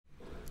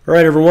All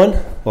right, everyone.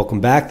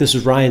 Welcome back. This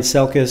is Ryan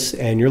Selkis,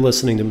 and you're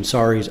listening to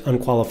Messari's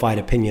Unqualified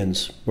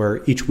Opinions,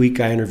 where each week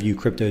I interview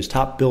crypto's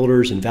top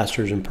builders,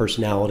 investors, and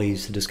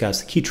personalities to discuss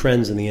the key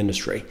trends in the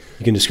industry.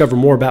 You can discover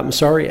more about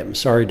Messari at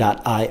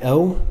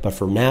messari.io, but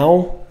for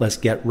now, let's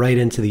get right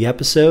into the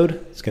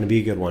episode. It's going to be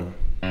a good one.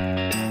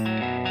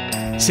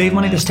 Save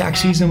money this tax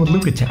season with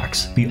Luca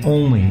Tax, the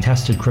only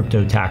tested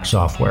crypto tax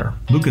software.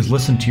 Luca's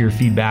listened to your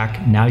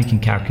feedback. Now you can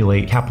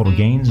calculate capital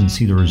gains and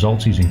see the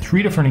results using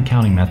 3 different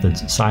accounting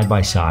methods side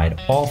by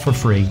side, all for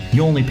free.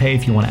 You only pay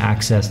if you want to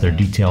access their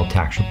detailed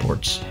tax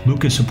reports.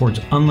 Luca supports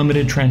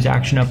unlimited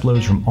transaction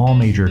uploads from all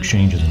major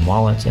exchanges and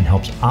wallets and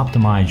helps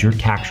optimize your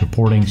tax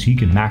reporting so you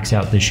can max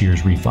out this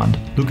year's refund.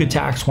 Luca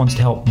Tax wants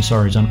to help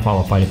Messari's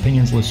Unqualified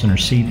Opinions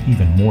listeners save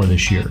even more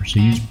this year. So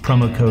use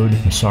promo code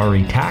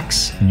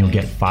MessariTax and you'll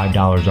get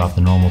 $5 off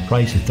the normal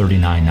price of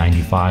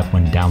 $39.95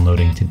 when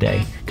downloading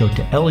today. Go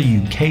to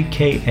lukkatax.com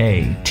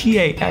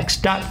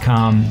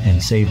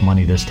and save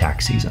money this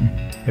tax season.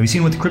 Have you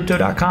seen what the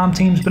Crypto.com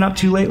team's been up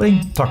to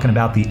lately? Talking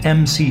about the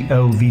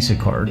MCO Visa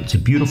card. It's a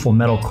beautiful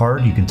metal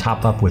card you can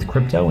top up with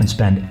crypto and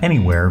spend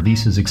anywhere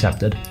Visa's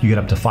accepted. You get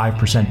up to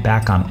 5%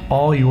 back on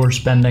all your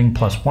spending,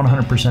 plus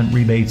 100%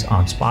 rebates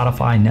on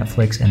Spotify,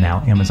 Netflix, and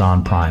now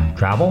Amazon Prime.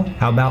 Travel?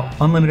 How about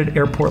unlimited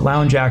airport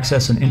lounge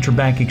access and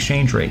interbank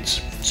exchange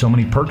rates? So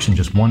many perks in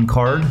just one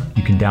card.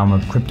 You can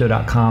download the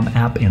Crypto.com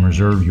app and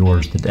reserve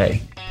yours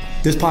today.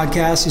 This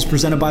podcast is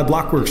presented by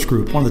Blockworks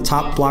Group, one of the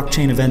top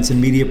blockchain events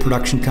and media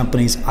production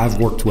companies I've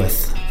worked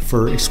with.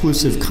 For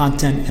exclusive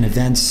content and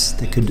events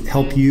that could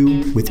help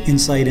you with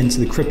insight into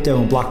the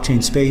crypto and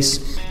blockchain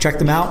space, check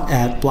them out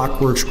at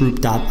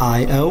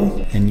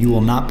blockworksgroup.io, and you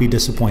will not be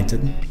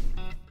disappointed.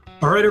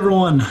 All right,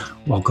 everyone.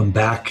 Welcome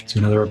back to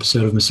another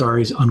episode of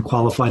Messari's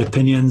Unqualified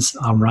Opinions.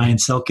 I'm Ryan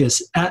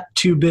Selkis at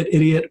 2Bit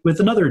Idiot with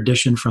another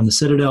edition from the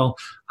Citadel.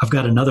 I've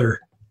got another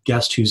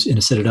guest who's in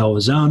a Citadel of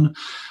his own,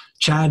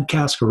 Chad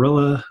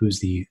Cascarilla,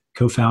 who's the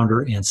co-founder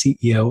and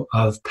CEO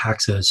of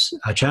Paxos.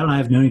 Chad and I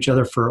have known each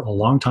other for a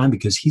long time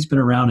because he's been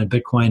around in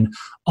Bitcoin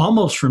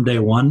almost from day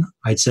one.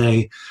 I'd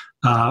say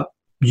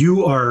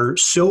you are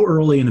so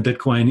early in the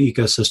Bitcoin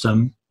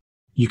ecosystem,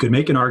 you could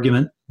make an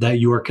argument that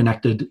you are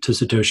connected to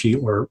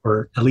Satoshi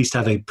or at least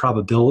have a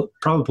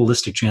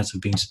probabilistic chance of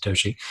being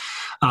Satoshi.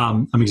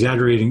 I'm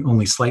exaggerating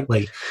only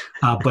slightly.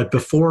 But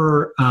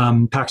before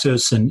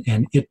Paxos and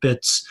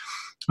ItBits,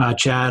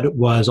 Chad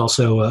was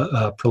also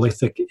a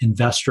prolific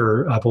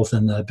investor both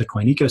in the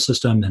Bitcoin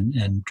ecosystem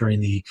and during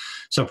the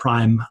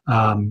subprime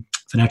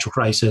financial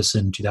crisis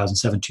in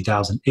 2007,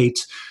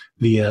 2008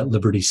 via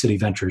Liberty City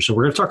Ventures. So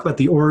we're going to talk about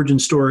the origin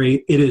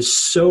story. It is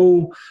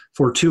so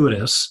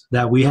fortuitous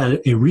that we had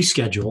a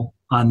reschedule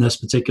on this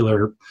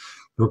particular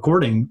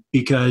recording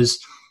because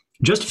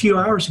just a few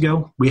hours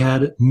ago, we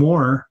had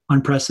more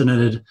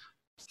unprecedented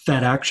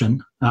Fed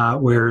action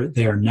where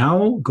they are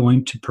now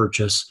going to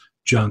purchase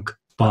junk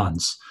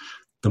bonds.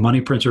 The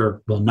money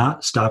printer will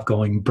not stop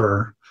going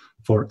burr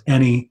for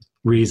any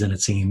reason,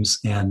 it seems.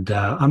 And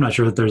I'm not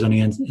sure that there's any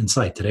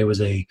insight. Today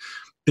was a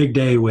big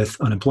day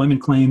with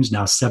unemployment claims,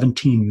 now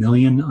 17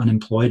 million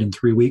unemployed in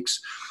 3 weeks.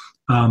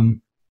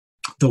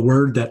 The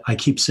word that I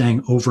keep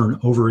saying over and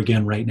over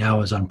again right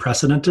now is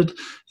unprecedented.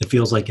 It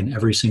feels like in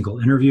every single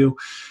interview.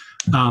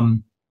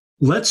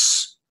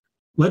 Let's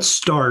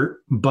start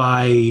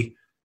by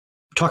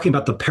talking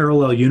about the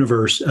parallel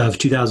universe of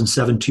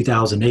 2007,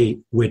 2008,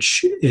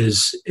 which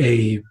is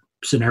a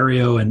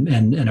scenario and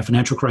a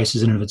financial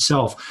crisis in and of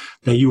itself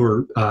that you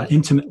were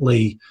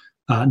intimately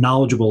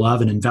knowledgeable of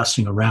and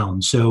investing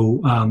around.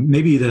 So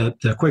maybe the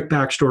quick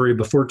backstory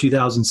before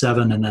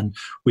 2007, and then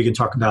we can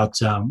talk about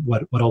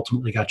what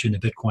ultimately got you into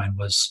Bitcoin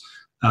was,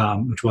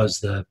 which was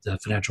the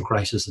financial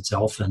crisis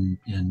itself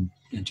in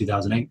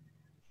 2008.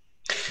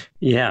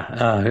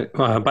 Yeah.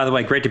 By the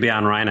way, great to be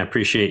on, Ryan. I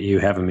appreciate you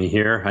having me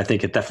here. I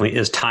think it definitely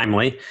is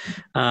timely.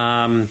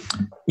 And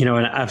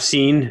I've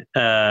seen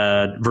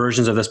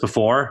versions of this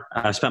before.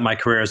 I've spent my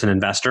career as an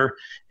investor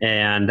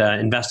and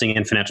investing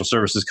in financial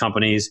services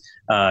companies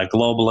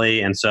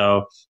globally. And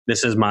so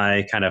this is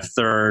my kind of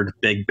third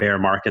big bear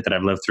market that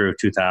I've lived through,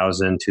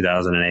 2000,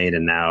 2008,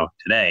 and now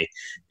today.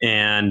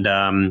 And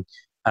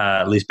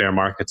at least bear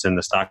markets in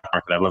the stock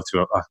market. I've lived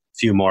through a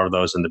few more of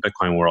those in the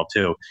Bitcoin world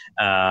too.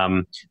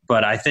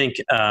 But I think,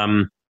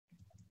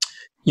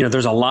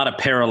 there's a lot of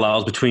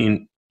parallels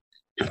between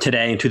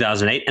today and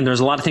 2008, and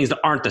there's a lot of things that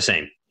aren't the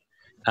same.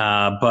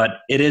 But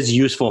it is a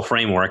useful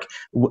framework.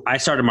 I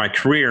started my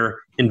career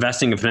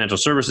investing in financial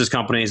services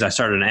companies. I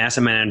started an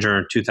asset manager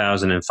in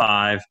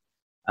 2005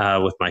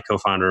 with my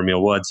co-founder,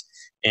 Emil Woods.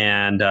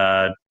 And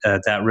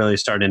that really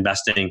started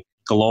investing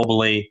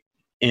globally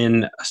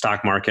in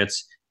stock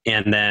markets,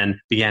 and then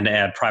began to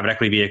add private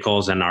equity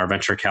vehicles and our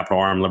venture capital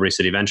arm, Liberty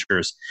City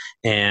Ventures.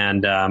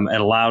 And it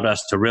allowed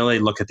us to really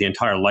look at the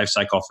entire life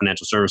cycle of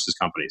financial services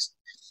companies.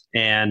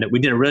 And we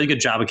did a really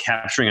good job of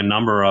capturing a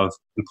number of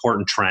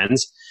important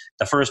trends.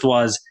 The first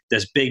was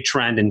this big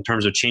trend in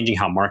terms of changing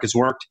how markets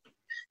worked.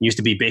 used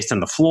to be based on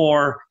the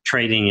floor,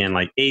 trading in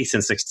like eighths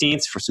and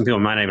sixteenths. For some people,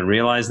 might not even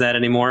realize that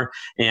anymore.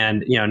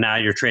 And now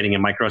you're trading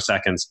in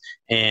microseconds.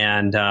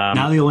 And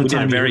now the only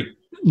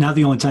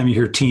time you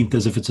hear teenth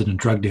is if it's in a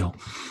drug deal.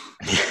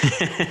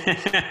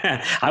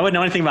 I wouldn't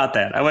know anything about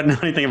that.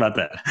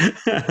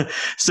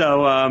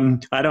 So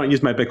I don't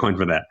use my Bitcoin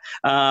for that.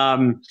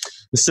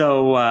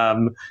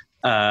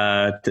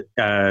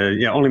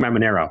 Only my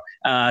Monero.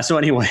 So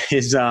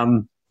anyways,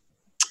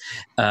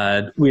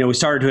 we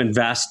started to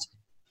invest,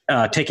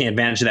 taking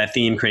advantage of that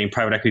theme, creating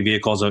private equity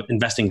vehicles,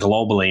 investing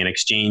globally in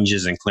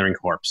exchanges and clearing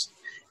corps.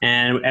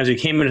 And as we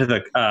came into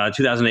the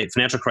 2008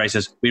 financial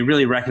crisis, we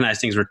really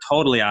recognized things were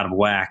totally out of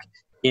whack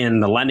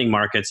in the lending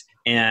markets,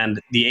 and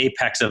the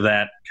apex of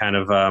that kind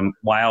of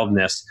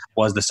wildness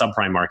was the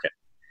subprime market.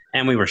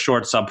 And we were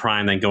short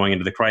subprime then going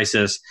into the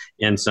crisis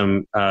in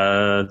some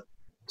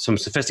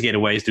sophisticated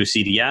ways through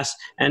CDS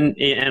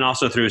and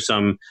also through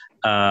some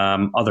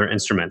other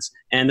instruments.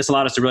 And this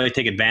allowed us to really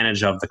take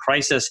advantage of the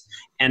crisis.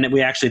 And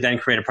we actually then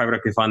created a private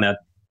equity fund that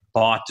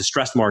bought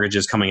distressed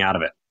mortgages coming out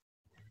of it.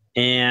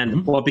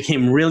 And what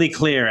became really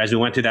clear as we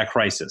went through that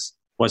crisis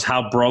was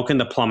how broken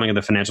the plumbing of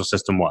the financial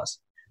system was,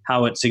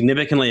 how it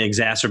significantly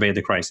exacerbated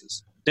the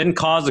crisis. Didn't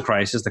cause the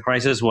crisis. The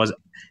crisis was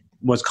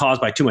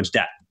caused by too much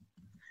debt.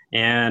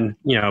 And,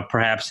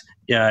 perhaps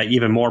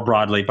even more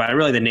broadly by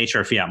really the nature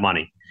of fiat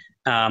money.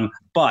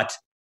 But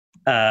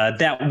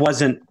that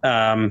wasn't,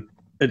 and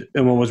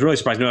what was really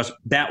surprising to us,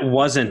 that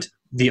wasn't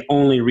the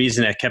only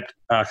reason it kept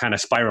kind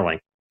of spiraling.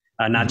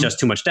 Not just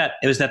too much debt.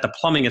 It was that the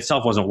plumbing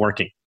itself wasn't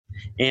working.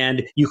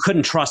 And you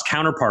couldn't trust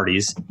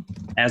counterparties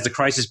as the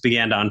crisis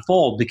began to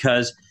unfold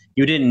because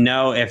you didn't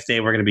know if they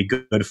were going to be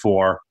good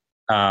for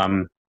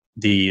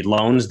the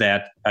loans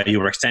that you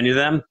were extending to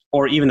them,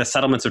 or even the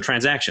settlements of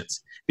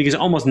transactions, because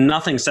almost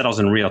nothing settles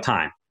in real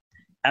time.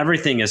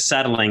 Everything is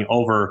settling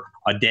over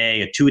a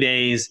day, 2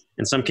 days,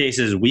 in some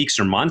cases weeks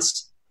or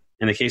months,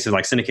 in the cases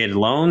like syndicated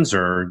loans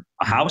or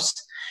a house.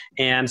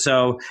 And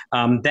so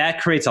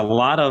that creates a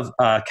lot of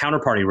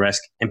counterparty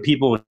risk, and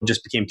people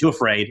just became too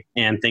afraid,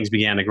 and things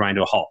began to grind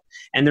to a halt.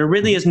 And there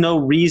really is no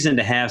reason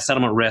to have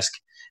settlement risk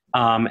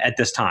at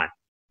this time.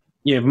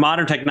 You have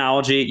modern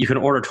technology. You can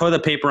order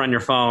toilet paper on your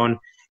phone.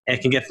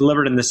 It can get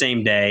delivered in the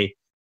same day.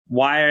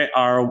 Why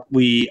are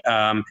we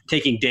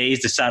taking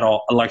days to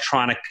settle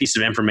electronic piece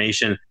of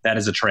information that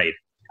is a trade?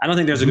 I don't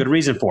think there's a good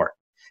reason for it.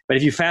 But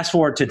if you fast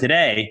forward to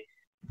today,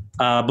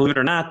 believe it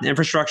or not, the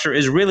infrastructure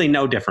is really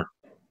no different.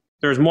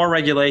 There's more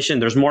regulation.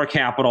 There's more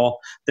capital.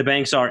 The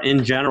banks are,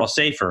 in general,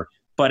 safer.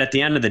 But at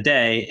the end of the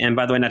day, and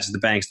by the way, not just the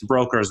banks, the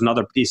brokers and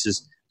other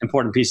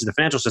important pieces of the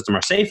financial system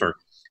are safer.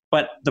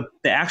 But the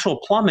actual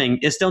plumbing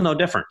is still no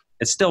different.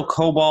 It's still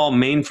COBOL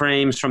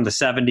mainframes from the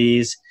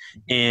 70s,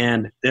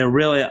 and they're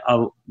really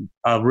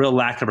a real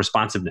lack of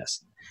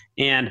responsiveness.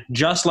 And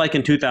just like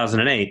in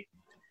 2008,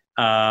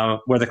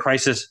 where the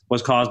crisis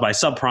was caused by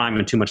subprime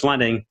and too much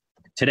lending,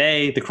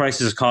 today the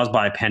crisis is caused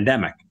by a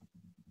pandemic,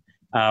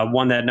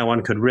 one that no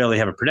one could really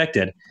have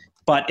predicted.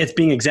 But it's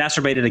being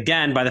exacerbated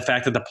again by the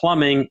fact that the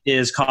plumbing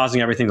is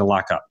causing everything to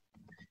lock up.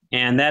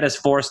 And that has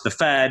forced the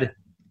Fed,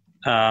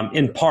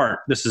 in part,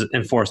 this has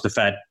enforced the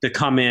Fed to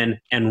come in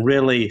and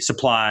really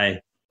supply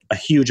a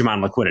huge amount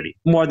of liquidity,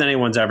 more than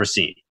anyone's ever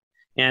seen.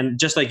 And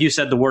just like you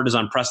said, the word is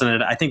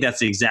unprecedented. I think that's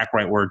the exact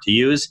right word to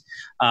use.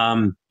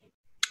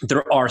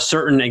 There are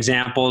certain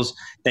examples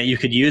that you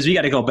could use. We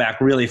got to go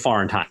back really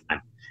far in time.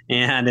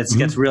 And it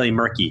gets really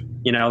murky.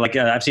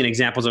 I've seen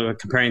examples of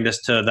comparing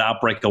this to the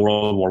outbreak of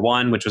World War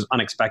I, which was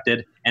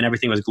unexpected and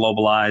everything was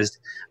globalized.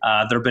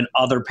 There have been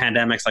other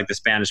pandemics like the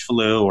Spanish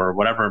flu or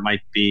whatever it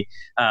might be.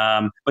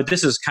 But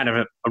this is kind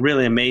of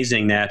really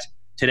amazing that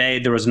today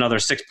there was another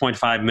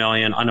 6.5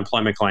 million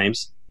unemployment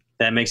claims.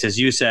 That makes, as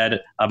you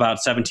said,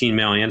 about 17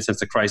 million since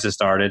the crisis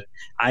started.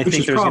 Which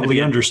is probably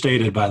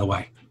understated, by the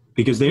way,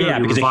 because they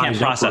can't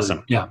process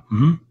them. Yeah.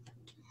 Mm-hmm.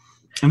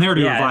 And they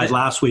already revised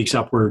last week's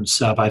upwards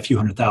by a few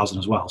 100,000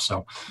 as well.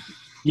 So,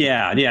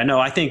 no,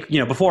 I think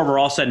before we're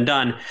all said and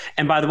done.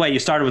 And by the way, you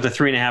started with a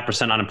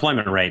 3.5%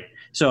 unemployment rate.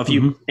 So if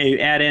you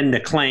add in the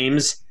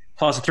claims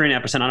plus a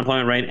 3.5%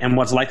 unemployment rate, and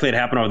what's likely to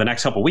happen over the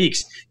next couple of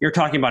weeks, you're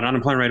talking about an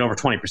unemployment rate over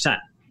 20%.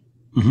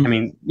 I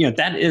mean,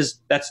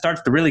 that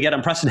starts to really get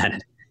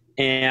unprecedented,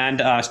 and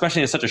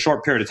especially in such a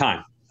short period of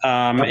time.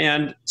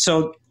 And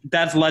so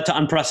that's led to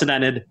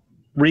unprecedented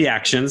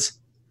reactions,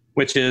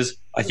 which is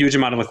a huge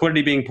amount of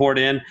liquidity being poured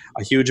in,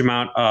 a huge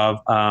amount of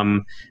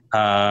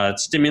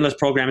stimulus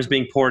programs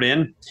being poured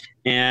in.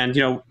 And,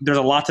 there's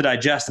a lot to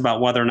digest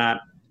about whether or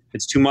not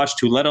it's too much,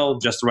 too little,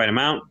 just the right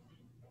amount,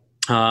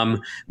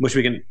 which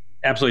we can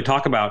absolutely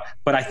talk about.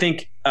 But I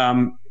think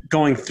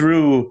going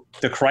through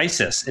the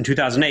crisis in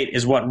 2008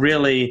 is what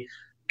really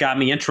got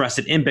me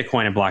interested in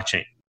Bitcoin and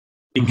blockchain,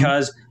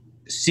 because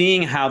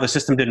seeing how the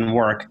system didn't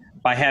work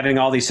by having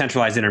all these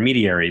centralized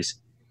intermediaries,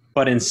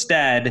 but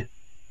instead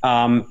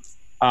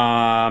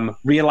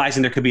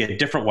realizing there could be a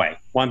different way,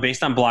 one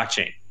based on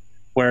blockchain,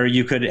 where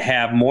you could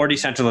have more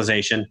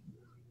decentralization,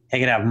 you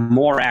could have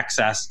more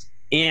access,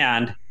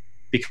 and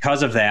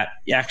because of that,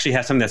 you actually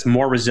have something that's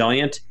more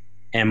resilient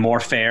and more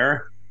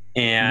fair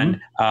and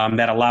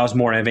that allows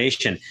more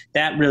innovation.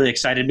 That really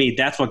excited me.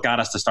 That's what got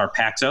us to start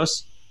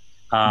Paxos.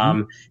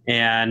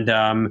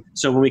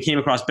 So when we came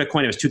across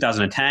Bitcoin, it was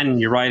 2010.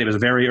 You're right. It was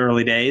very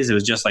early days. It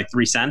was just like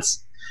 3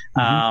 cents.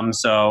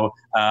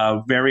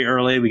 Very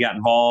early we got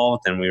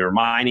involved and we were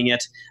mining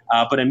it,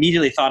 but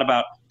immediately thought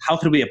about how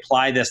could we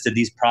apply this to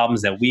these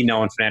problems that we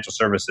know in financial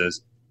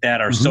services that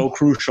are so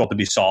crucial to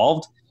be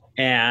solved.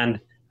 And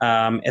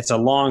it's a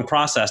long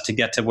process to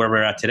get to where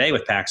we're at today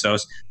with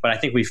Paxos. But I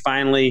think we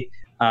finally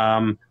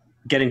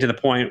getting to the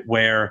point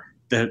where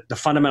the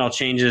fundamental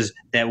changes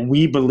that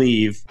we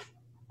believe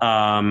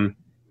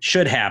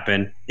should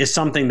happen is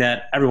something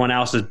that everyone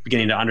else is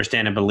beginning to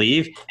understand and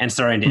believe and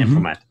starting to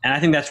implement. And I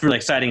think that's really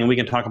exciting, and we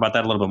can talk about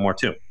that a little bit more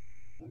too.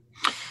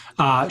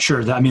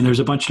 Sure. There's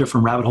a bunch of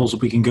different rabbit holes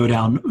that we can go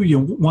down.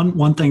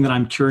 One thing that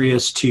I'm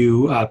curious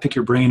to pick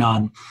your brain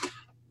on,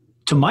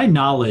 to my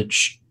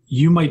knowledge,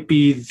 you might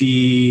be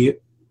the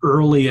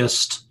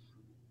earliest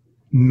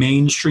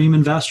mainstream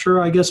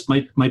investor, I guess,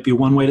 might be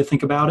one way to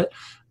think about it,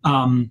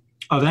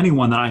 of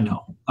anyone that I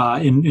know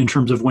in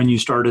terms of when you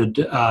started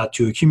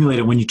to accumulate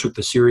and when you took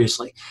this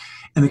seriously.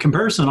 And the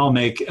comparison I'll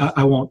make,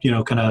 I won't, try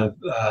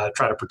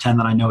to pretend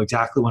that I know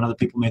exactly when other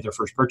people made their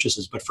first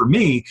purchases. But for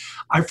me,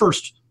 I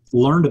first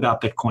learned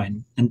about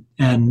Bitcoin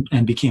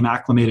and became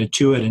acclimated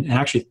to it and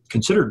actually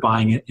considered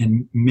buying it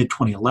in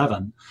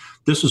mid-2011.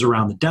 This was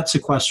around the debt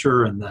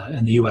sequester and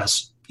the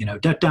U.S.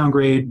 Debt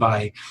downgrade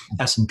by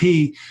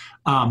S&P.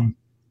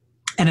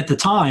 And at the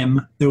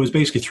time, there was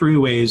basically 3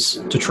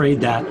 ways to trade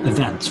that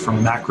event from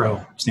a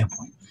macro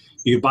standpoint.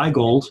 You could buy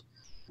gold.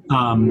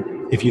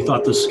 If you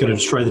thought this was going to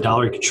destroy the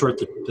dollar, you could short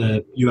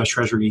the U.S.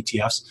 Treasury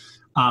ETFs,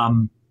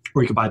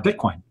 or you could buy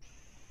Bitcoin.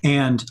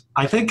 And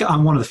I think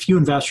I'm one of the few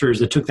investors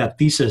that took that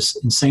thesis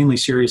insanely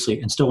seriously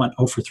and still went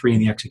 0 for 3 in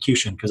the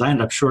execution, because I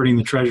ended up shorting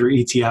the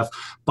Treasury ETF,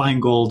 buying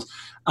gold,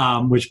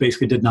 which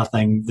basically did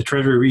nothing. The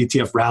Treasury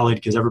ETF rallied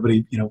because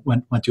everybody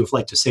went to a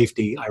flight to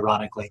safety,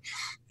 ironically.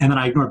 And then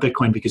I ignored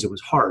Bitcoin because it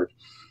was hard.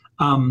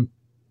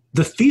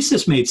 The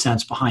thesis made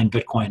sense behind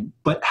Bitcoin,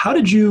 but how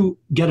did you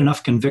get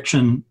enough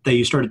conviction that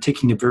you started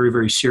taking it very,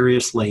 very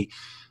seriously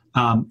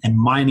and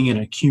mining it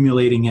and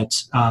accumulating it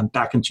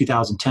back in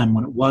 2010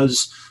 when it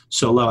was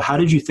so low? How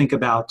did you think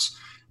about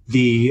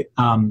the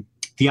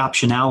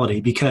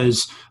optionality?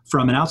 Because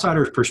from an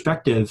outsider's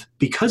perspective,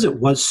 because it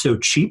was so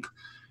cheap,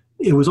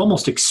 it was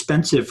almost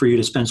expensive for you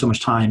to spend so much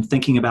time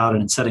thinking about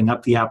it and setting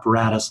up the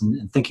apparatus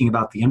and thinking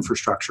about the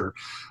infrastructure,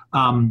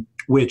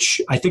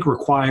 which I think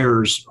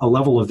requires a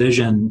level of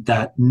vision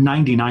that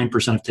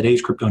 99% of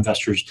today's crypto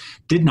investors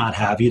did not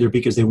have, either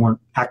because they weren't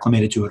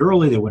acclimated to it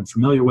early, they weren't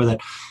familiar with it,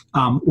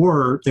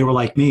 or they were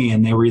like me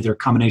and they were either a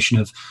combination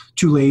of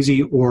too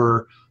lazy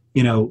or,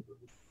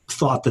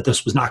 thought that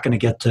this was not going to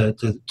get to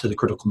the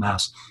critical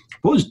mass.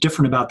 What was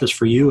different about this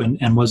for you?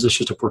 And was this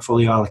just a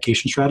portfolio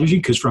allocation strategy?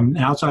 Because from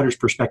an outsider's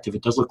perspective,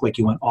 it does look like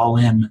you went all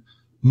in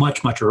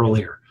much, much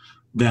earlier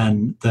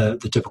than the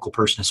typical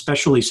person,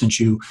 especially since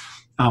you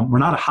were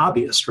not a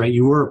hobbyist, right?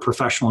 You were a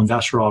professional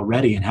investor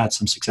already and had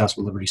some success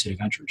with Liberty City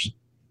Ventures.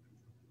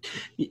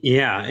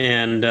 Yeah,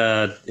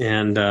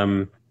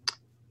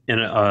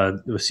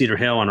 with Cedar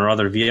Hill and our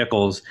other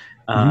vehicles,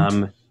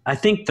 I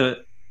think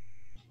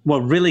what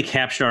really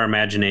captured our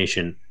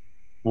imagination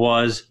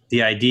was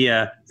the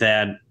idea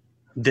that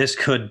this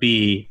could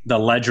be the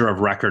ledger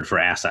of record for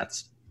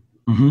assets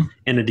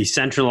in a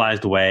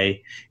decentralized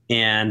way.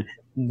 And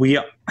we,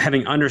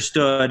 having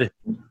understood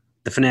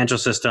the financial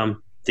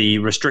system, the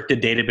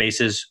restricted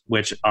databases,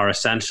 which are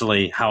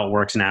essentially how it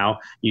works now,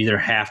 you either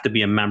have to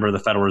be a member of the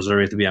Federal Reserve,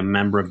 you have to be a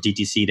member of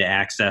DTC to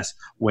access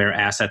where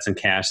assets and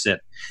cash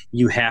sit.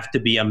 You have to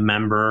be a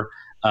member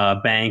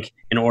bank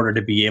in order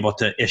to be able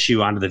to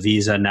issue onto the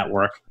Visa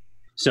network.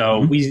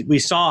 So we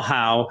saw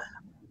how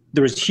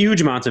there was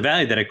huge amounts of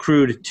value that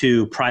accrued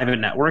to private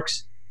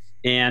networks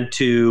and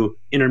to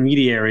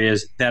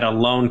intermediaries that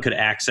alone could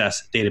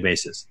access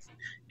databases.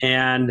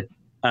 And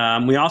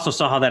we also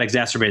saw how that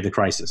exacerbated the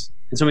crisis.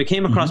 And so when we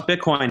came across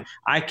Bitcoin,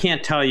 I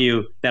can't tell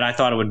you that I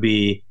thought it would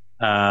be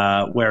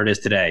where it is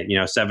today,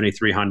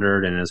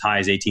 7,300 and as high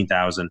as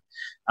 18,000.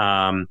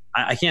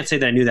 I can't say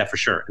that I knew that for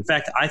sure. In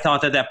fact, I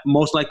thought that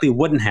most likely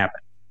wouldn't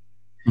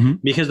happen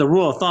because the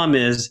rule of thumb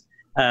is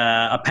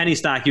a penny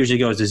stock usually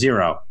goes to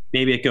 0.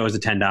 Maybe it goes to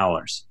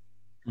 $10.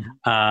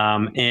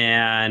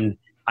 And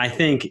I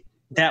think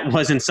that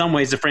was in some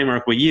ways the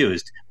framework we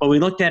used. But we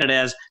looked at it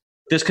as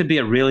this could be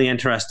a really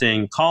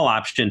interesting call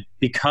option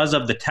because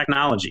of the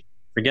technology.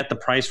 Forget the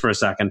price for a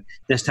second.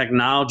 This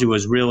technology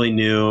was really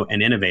new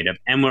and innovative.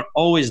 And we're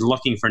always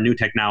looking for new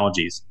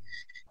technologies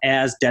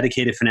as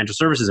dedicated financial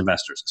services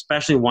investors,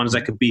 especially ones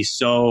that could be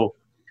so,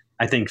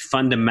 I think,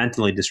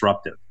 fundamentally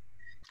disruptive.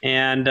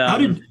 And how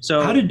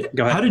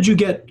did you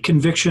get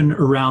conviction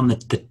around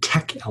the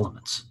tech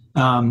elements?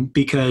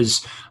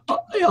 Because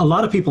a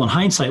lot of people in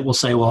hindsight will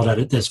say, well,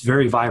 that this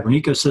very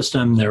vibrant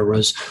ecosystem, there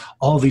was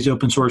all these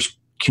open source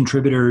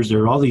contributors, there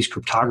were all these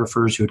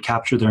cryptographers who had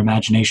captured their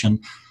imagination.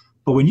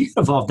 But when you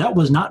evolved, that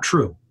was not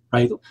true,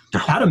 right?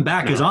 Adam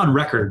Back is on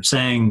record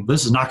saying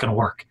this is not going to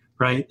work,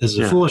 right? This is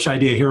a foolish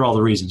idea. Here are all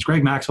the reasons.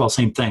 Greg Maxwell,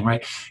 same thing,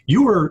 right?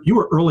 You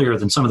were earlier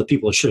than some of the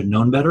people that should have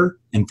known better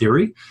in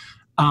theory.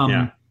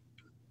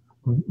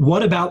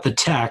 What about the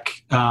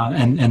tech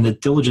and the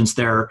diligence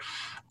there?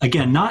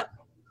 Again, not,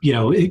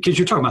 because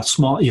you're talking about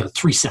small,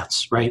 3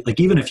 cents, right?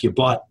 Like even if you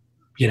bought,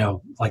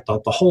 like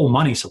the whole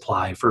money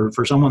supply for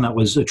someone that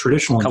was a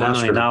traditional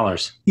investor. $2 million.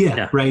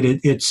 Yeah, right.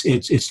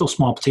 It's still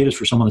small potatoes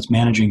for someone that's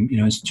managing,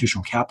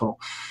 institutional capital.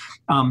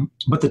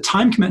 But the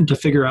time commitment to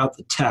figure out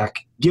the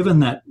tech, given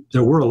that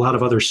there were a lot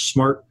of other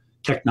smart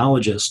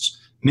technologists,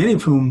 many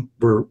of whom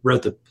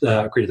created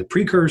the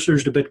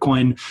precursors to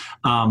Bitcoin,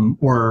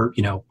 or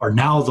are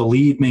now the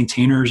lead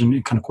maintainers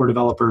and kind of core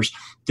developers,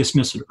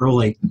 dismiss it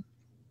early.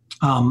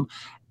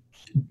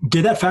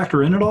 Did that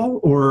factor in at all,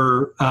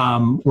 or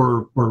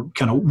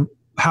kind of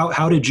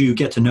how did you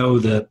get to know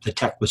the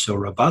tech was so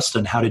robust,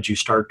 and how did you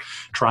start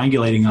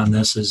triangulating on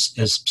this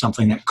as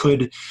something that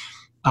could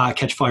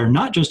catch fire,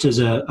 not just as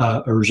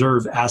a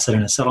reserve asset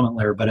and a settlement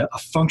layer, but a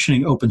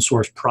functioning open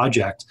source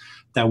project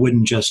that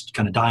wouldn't just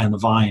kind of die on the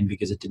vine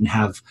because it didn't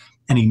have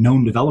any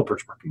known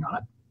developers working on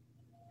it?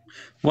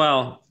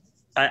 Well,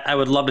 I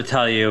would love to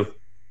tell you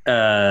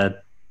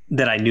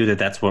that I knew that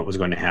that's what was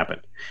going to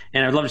happen.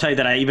 And I'd love to tell you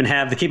that I even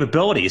have the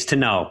capabilities to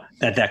know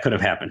that that could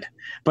have happened.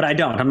 But I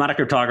don't. I'm not a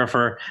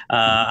cryptographer.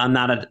 I'm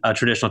not a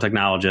traditional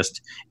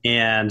technologist.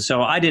 And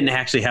so I didn't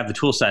actually have the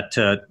tool set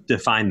to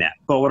define that.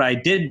 But what I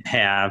did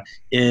have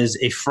is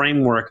a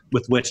framework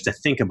with which to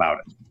think about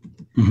it.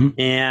 Mm-hmm.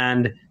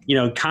 And,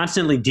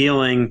 constantly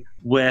dealing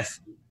with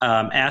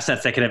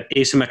assets that could have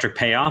asymmetric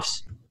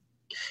payoffs,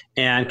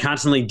 and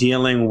constantly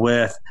dealing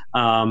with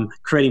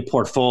creating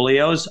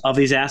portfolios of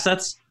these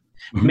assets.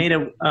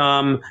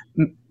 Mm-hmm.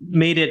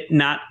 made it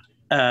not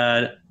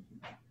a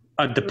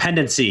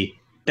dependency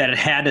that it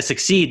had to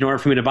succeed in order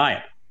for me to buy it.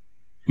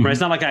 Mm-hmm. Right?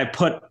 It's not like I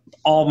put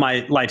all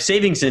my life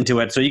savings into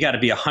it, so you got to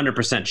be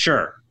 100%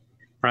 sure,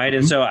 right?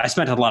 Mm-hmm. And so I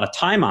spent a lot of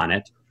time on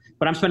it,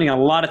 but I'm spending a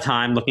lot of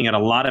time looking at a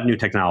lot of new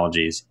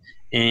technologies,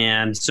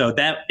 and so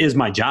that is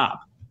my job.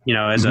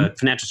 As mm-hmm. a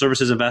financial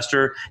services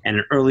investor and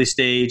an early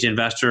stage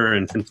investor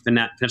in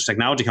financial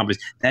technology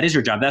companies, that is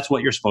your job. That's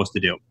what you're supposed to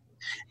do.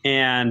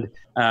 And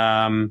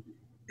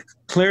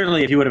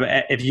clearly,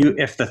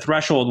 if the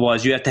threshold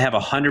was you have to have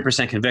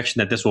 100% conviction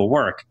that this will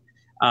work,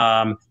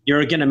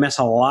 you're going to miss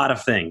a lot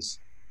of things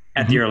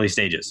at mm-hmm. the early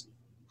stages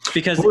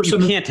because you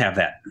can't have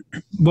that.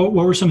 What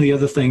were some of the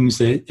other things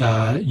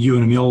that you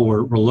and Emil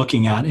were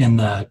looking at in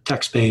the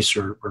tech space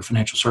or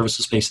financial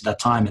services space at that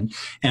time,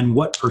 and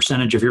what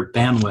percentage of your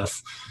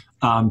bandwidth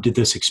did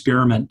this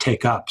experiment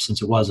take up,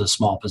 since it was a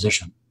small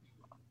position?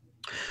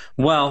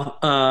 Well,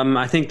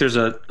 I think there's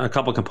a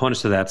couple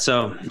components to that.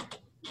 So,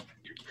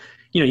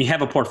 you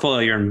have a portfolio,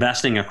 you're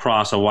investing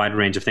across a wide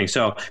range of things.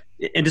 So,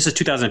 and this is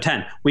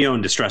 2010, we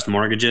own distressed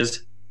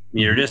mortgages.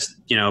 You're just,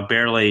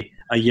 barely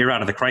a year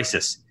out of the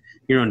crisis.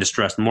 You own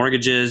distressed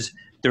mortgages.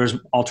 There's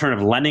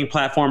alternative lending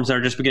platforms that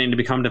are just beginning to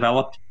become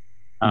developed,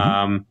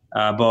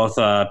 mm-hmm. Both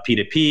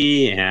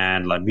P2P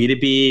and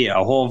B2B,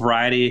 a whole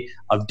variety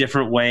of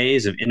different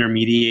ways of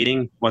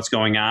intermediating what's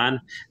going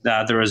on.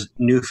 There was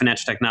new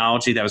financial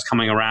technology that was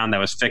coming around that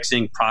was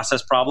fixing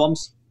process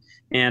problems.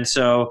 And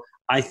so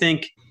I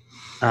think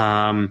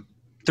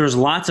there's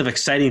lots of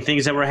exciting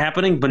things that were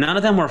happening, but none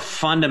of them were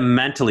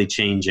fundamentally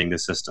changing the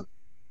system.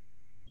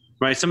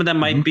 Right? Some of them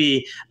might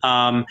be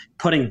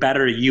putting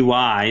better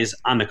UIs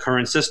on the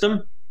current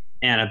system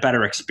and a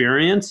better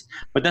experience,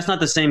 but that's not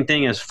the same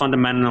thing as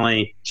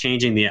fundamentally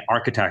changing the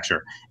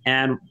architecture.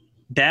 And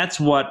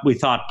that's what we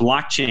thought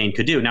blockchain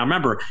could do. Now,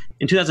 remember,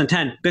 in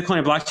 2010, Bitcoin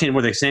and blockchain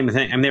were the same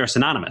thing. I mean, they were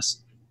synonymous.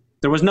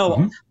 There was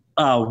no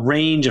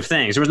range of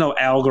things. There was no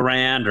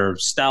Algorand or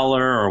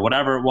Stellar or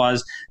whatever it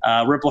was.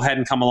 Ripple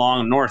hadn't come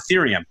along, nor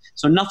Ethereum.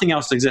 So nothing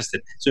else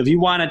existed. So if you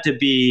wanted to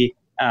be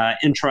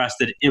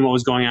interested in what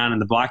was going on in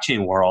the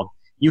blockchain world,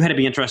 you had to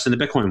be interested in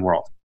the Bitcoin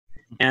world.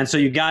 And so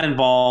you got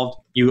involved,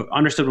 you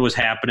understood what was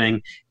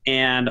happening,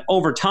 and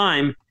over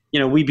time,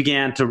 we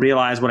began to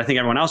realize what I think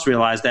everyone else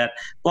realized, that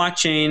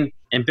blockchain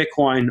and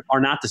Bitcoin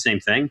are not the same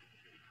thing.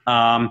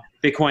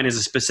 Bitcoin is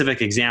a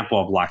specific example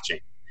of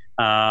blockchain,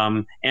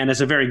 and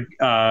it's a very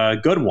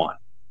good one,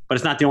 but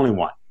it's not the only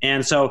one.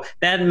 And so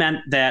that meant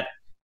that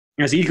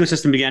as the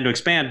ecosystem began to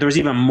expand, there was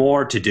even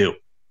more to do,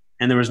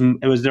 and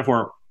it was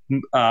therefore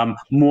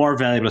more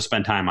valuable to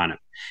spend time on it.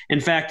 In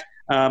fact,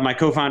 my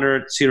co-founder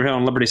at Cedar Hill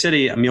and Liberty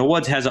City, Emil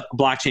Woods, has a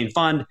blockchain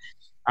fund.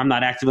 I'm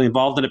not actively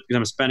involved in it because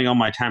I'm spending all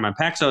my time on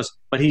Paxos,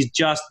 but he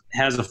just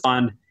has a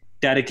fund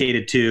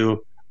dedicated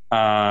to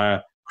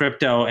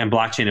crypto and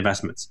blockchain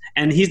investments.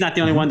 And he's not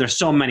the only one. There's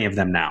so many of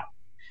them now.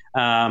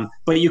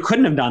 But you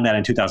couldn't have done that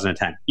in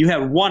 2010. You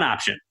had one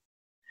option.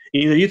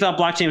 Either you thought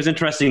blockchain was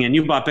interesting and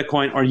you bought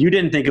Bitcoin, or you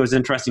didn't think it was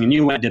interesting and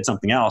you went and did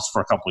something else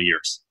for a couple of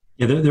years.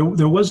 Yeah,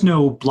 there was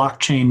no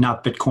blockchain,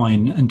 not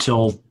Bitcoin,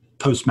 until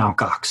post Mt.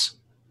 Gox.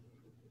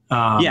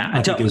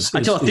 Until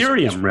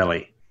Ethereum,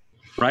 really.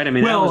 right? I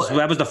mean,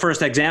 that was the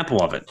first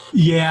example of it.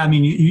 Yeah, I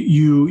mean,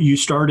 you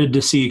started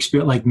to see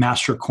like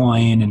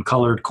Mastercoin and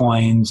colored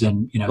coins,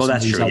 and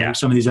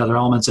some of these other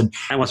elements. And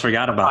I almost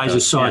forgot about. I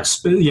just saw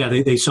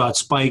it. They saw it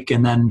spike,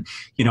 and then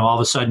all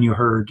of a sudden you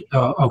heard,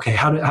 okay,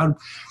 how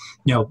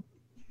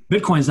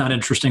Bitcoin's not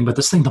interesting, but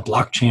this thing, the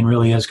blockchain,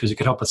 really is, because it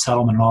could help with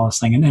settlement and all this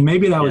thing. And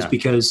maybe that was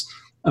because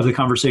of the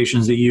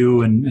conversations that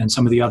you and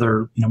some of the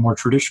other more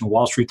traditional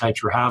Wall Street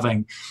types were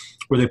having,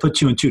 where they put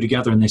two and two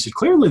together and they said,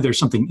 clearly there's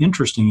something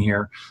interesting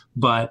here,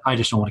 but I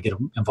just don't want to get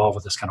involved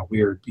with this kind of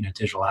weird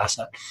digital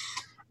asset.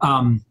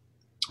 But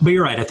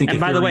you're right. I think. And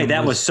by the way,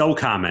 that was so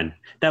common.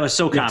 That was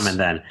so common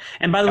then.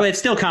 And by the way, it's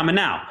still common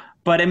now.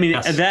 But I mean,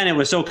 then it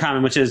was so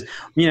common, which is,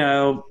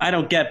 I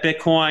don't get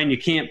Bitcoin. You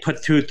can't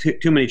put through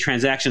too many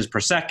transactions per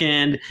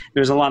second.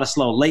 There's a lot of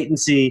slow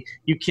latency.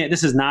 You can't.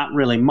 This is not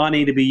really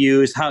money to be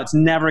used. How it's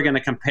never going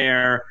to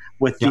compare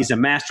with Visa,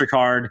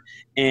 MasterCard.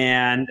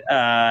 And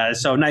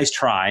so nice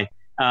try.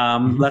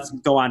 Let's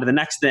go on to the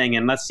next thing,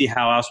 and let's see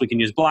how else we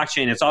can use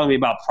blockchain. It's all going to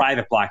be about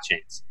private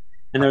blockchains.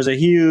 And there was a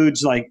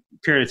huge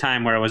period of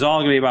time where it was all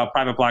going to be about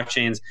private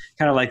blockchains,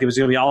 kind of like it was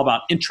going to be all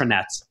about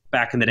intranets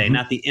back in the day,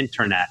 not the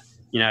internet.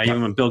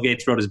 Even when Bill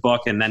Gates wrote his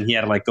book, and then he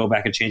had to go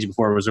back and change it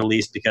before it was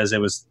released because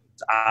it was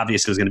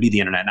obvious it was going to be the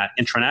internet, not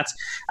intranets.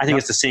 I think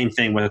it's the same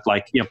thing with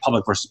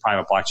public versus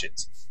private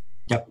blockchains.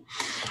 Yep.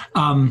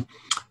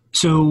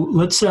 So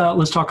let's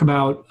talk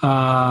about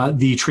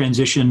the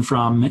transition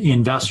from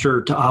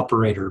investor to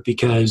operator,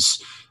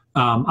 because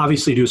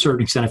obviously, to a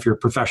certain extent, if you're a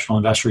professional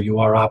investor, you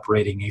are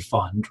operating a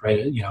fund, right?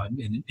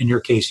 In your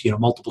case,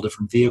 multiple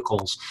different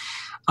vehicles,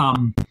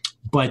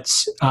 but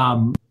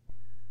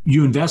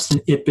you invest in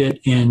ItBit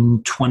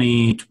in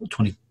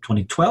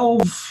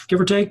 2012, give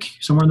or take,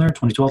 somewhere in there,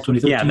 2012,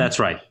 2013? Yeah, that's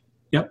right.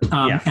 Yep.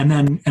 And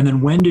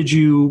then when did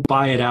you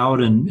buy it out,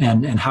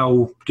 and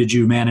how did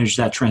you manage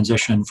that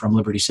transition from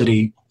Liberty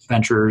City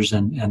Ventures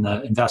and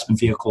the investment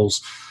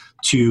vehicles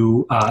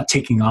to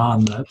taking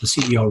on the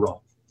CEO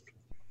role?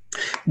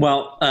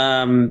 Well,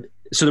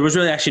 so there was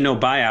really actually no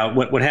buyout.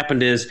 What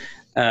happened is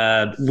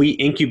we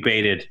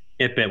incubated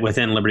ItBit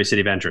within Liberty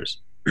City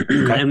Ventures.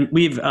 Okay. And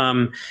we've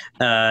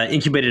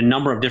incubated a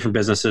number of different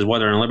businesses,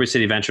 whether in Liberty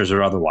City Ventures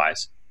or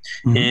otherwise.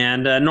 Mm-hmm.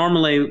 And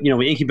normally,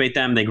 we incubate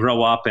them, they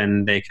grow up,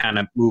 and they kind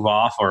of move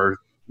off, or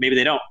maybe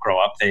they don't grow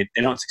up, they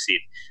don't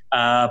succeed.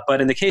 But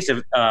in the case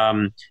of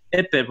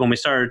ItBit, when we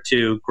started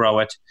to grow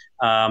it,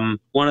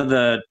 one of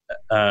the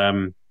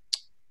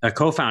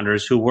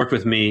co-founders who worked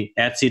with me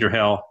at Cedar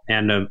Hill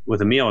and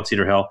with Emil at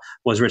Cedar Hill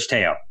was Rich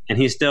Teo. And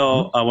he's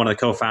still one of the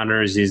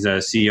co-founders. He's the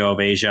CEO of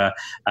Asia.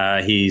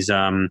 He's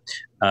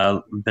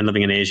been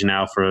living in Asia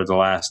now for the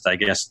last,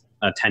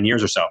 10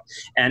 years or so.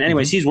 And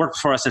anyways, he's worked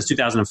for us since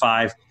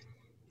 2005.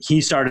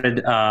 He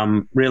started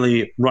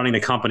really running the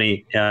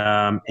company.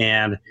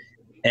 And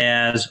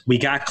as we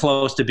got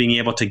close to being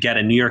able to get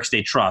a New York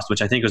State trust,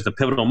 which I think was the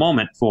pivotal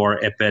moment for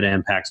ItBit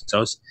and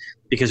Paxos,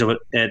 because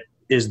it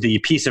is the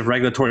piece of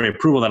regulatory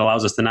approval that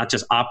allows us to not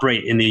just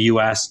operate in the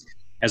U.S.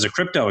 as a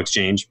crypto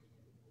exchange,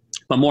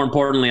 but more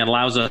importantly, it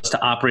allows us to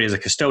operate as a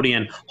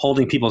custodian,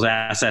 holding people's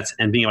assets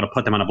and being able to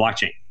put them on a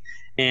blockchain.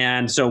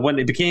 And so when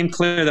it became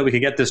clear that we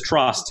could get this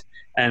trust,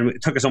 and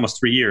it took us almost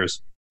 3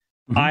 years,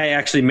 I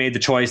actually made the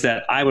choice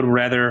that I would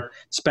rather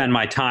spend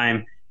my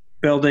time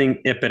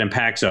building ItBit and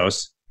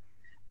Paxos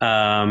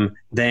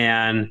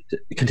than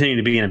continuing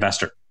to be an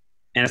investor.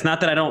 And it's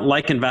not that I don't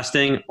like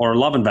investing or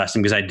love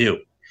investing, because I do.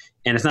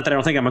 And it's not that I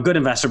don't think I'm a good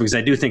investor, because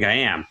I do think I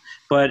am.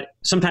 But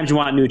sometimes you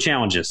want new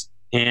challenges.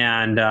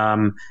 And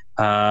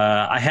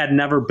I had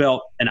never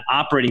built an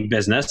operating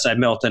business. I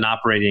built an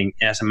operating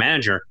as a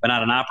manager, but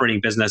not an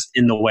operating business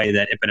in the way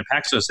that ItBit and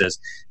Paxos is.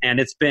 And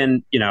it's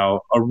been,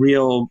 a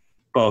real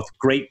both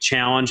great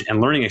challenge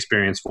and learning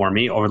experience for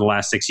me over the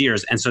last 6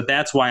 years. And so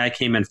that's why I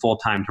came in full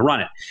time to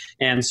run it.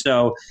 And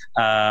so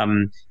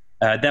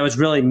that was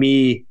really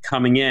me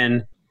coming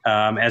in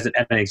at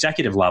an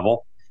executive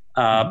level.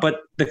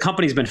 But the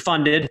company's been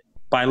funded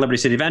by Liberty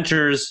City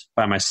Ventures,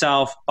 by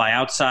myself, by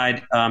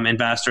outside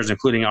investors,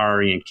 including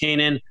RRE and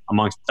Canaan,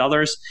 amongst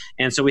others.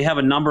 And so we have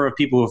a number of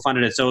people who have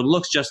funded it. So it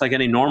looks just like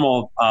any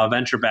normal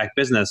venture-backed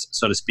business,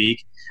 so to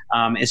speak.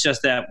 It's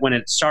just that when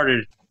it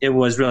started, it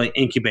was really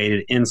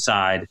incubated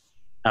inside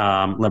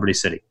Liberty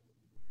City.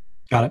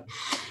 Got it.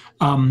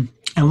 And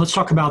let's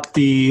talk about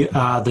the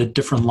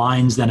different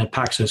lines then at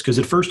Paxos, because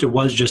at first it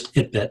was just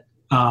ItBit.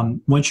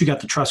 Once you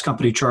got the trust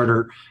company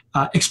charter,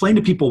 explain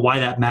to people why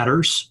that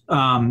matters.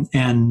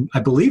 And I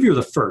believe you're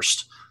the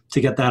first to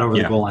get that over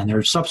the goal line.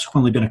 There's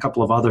subsequently been a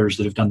couple of others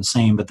that have done the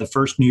same, but the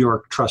first New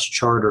York trust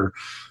charter,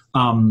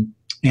 and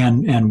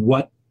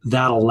what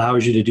that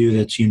allows you to do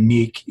that's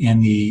unique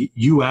in the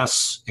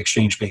U.S.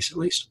 exchange space, at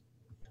least.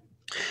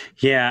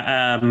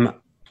 Yeah,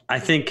 I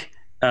think,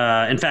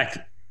 in fact,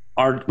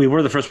 we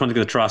were the first one to get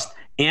the trust,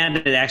 and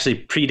it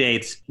actually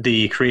predates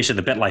the creation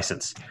of the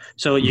BitLicense.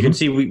 So you can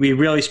see we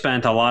really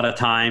spent a lot of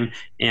time,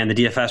 and the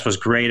DFS was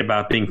great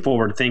about being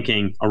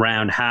forward-thinking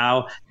around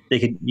how they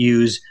could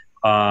use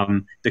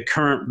the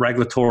current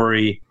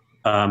regulatory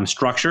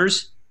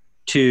structures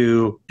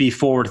to be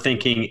forward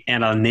thinking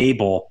and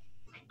enable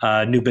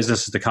new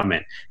businesses to come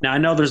in. Now, I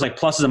know there's like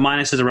pluses and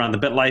minuses around the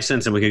BIT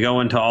license, and we could go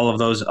into all of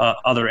those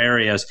other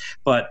areas,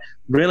 but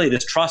really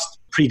this trust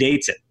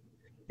predates it.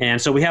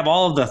 And so we have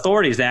all of the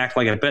authorities to act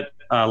like a BIT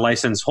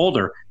license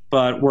holder,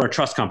 but we're a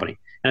trust company.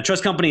 And a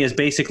trust company is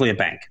basically a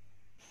bank,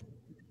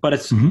 but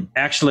it's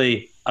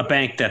actually a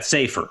bank that's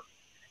safer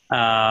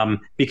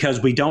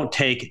because we don't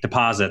take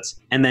deposits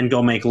and then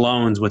go make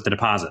loans with the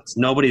deposits.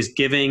 Nobody's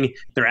giving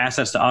their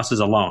assets to us as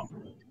a loan.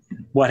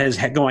 What is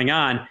going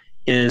on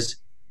is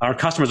our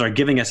customers are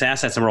giving us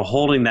assets and we're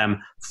holding them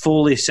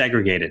fully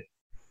segregated,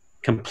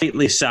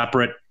 completely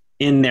separate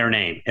in their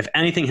name. If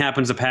anything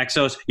happens to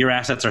Paxos, your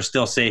assets are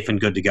still safe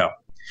and good to go.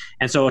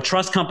 And so a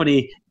trust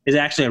company is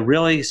actually a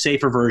really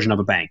safer version of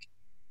a bank.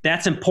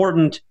 That's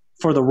important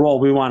for the role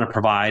we want to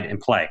provide and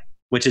play,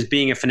 which is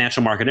being a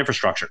financial market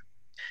infrastructure.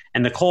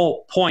 And the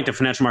whole point of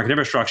financial market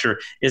infrastructure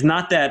is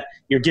not that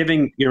you're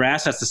giving your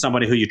assets to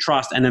somebody who you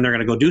trust and then they're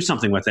going to go do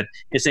something with it.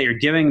 It's that you're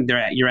giving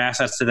your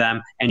assets to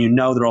them and you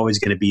know they're always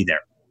going to be there.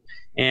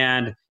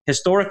 And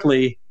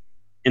historically,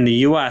 in the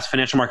U.S.,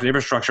 financial market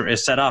infrastructure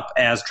is set up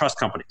as trust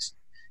companies.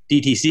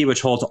 DTC,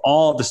 which holds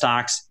all of the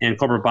stocks and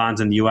corporate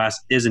bonds in the U.S.,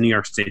 is a New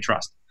York State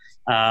trust.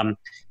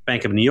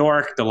 Bank of New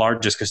York, the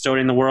largest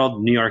custodian in the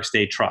world, New York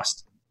State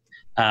trust.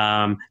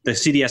 The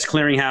CDS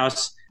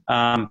Clearinghouse,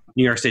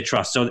 New York State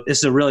trust. So this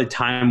is a really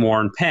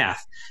time-worn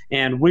path.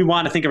 And we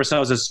want to think of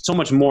ourselves as so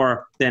much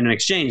more than an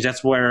exchange.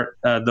 That's where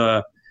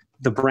the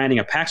branding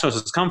of Paxos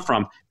has come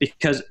from,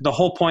 because the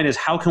whole point is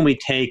how can we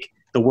take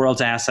the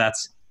world's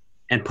assets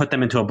and put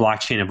them into a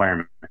blockchain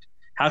environment?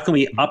 How can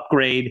we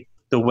upgrade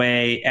the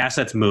way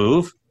assets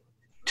move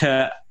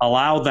to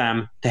allow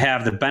them to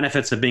have the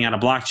benefits of being on a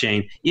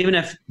blockchain, even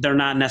if they're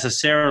not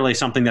necessarily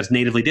something that's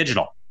natively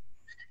digital?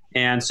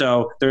 And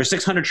so there are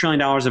 $600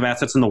 trillion of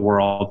assets in the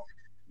world.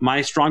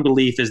 My strong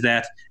belief is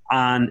that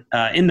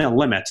in the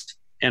limit,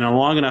 in a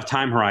long enough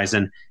time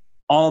horizon,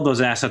 all of those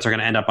assets are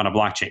going to end up on a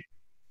blockchain.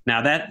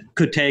 Now, that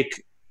could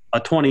take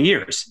 20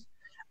 years,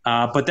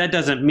 but that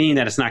doesn't mean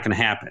that it's not going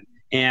to happen.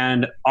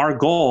 And our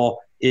goal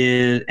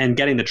is, and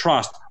getting the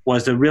trust,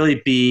 was to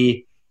really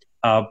be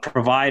a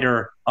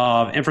provider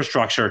of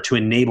infrastructure to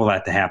enable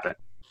that to happen.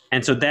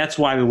 And so that's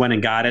why we went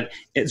and got it.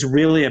 It's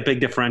really a big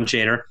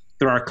differentiator.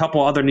 There are a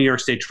couple other New York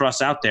State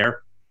trusts out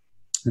there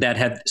that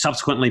have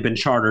subsequently been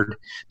chartered,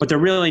 but they're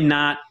really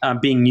not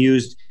being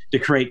used to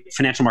create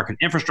financial market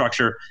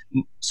infrastructure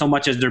so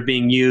much as they're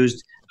being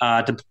used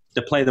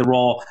to play the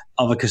role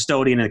of a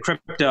custodian in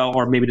crypto,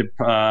 or maybe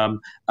to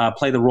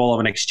play the role of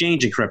an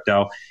exchange in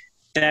crypto.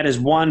 That is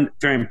one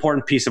very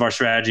important piece of our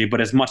strategy,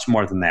 but it's much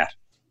more than that.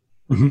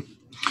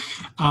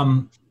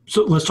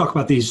 So let's talk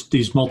about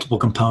these multiple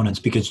components,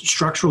 because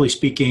structurally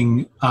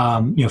speaking,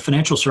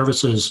 financial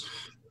services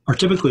are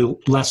typically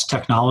less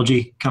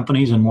technology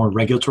companies and more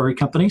regulatory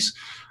companies.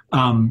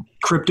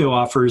 Crypto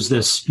offers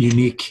this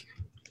unique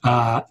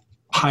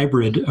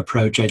hybrid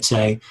approach, I'd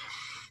say.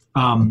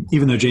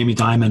 Even though Jamie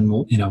Dimon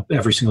will,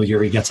 every single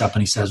year he gets up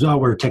and he says, "Oh,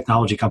 we're a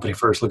technology company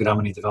first. Look at how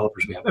many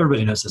developers we have."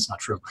 Everybody knows that's not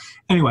true.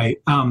 Anyway,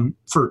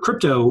 for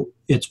crypto,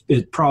 it's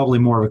probably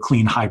more of a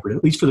clean hybrid,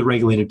 at least for the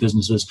regulated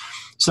businesses.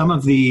 Some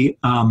of the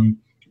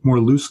more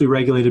loosely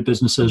regulated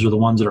businesses, or the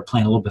ones that are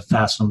playing a little bit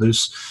fast and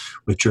loose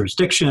with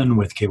jurisdiction,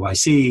 with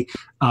KYC,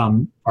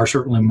 are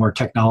certainly more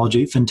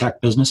technology, fintech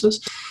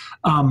businesses.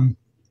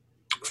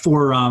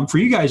 For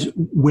you guys,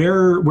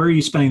 where are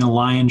you spending the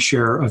lion's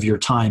share of your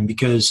time?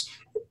 Because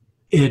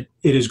it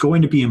is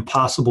going to be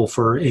impossible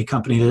for a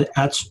company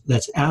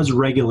that's as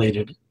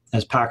regulated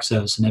as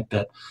Paxos and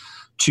ItBit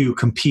to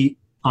compete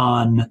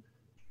on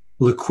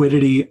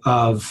liquidity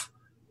of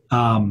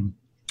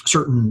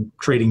certain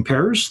trading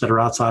pairs that are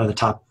outside of the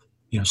top,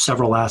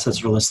 several assets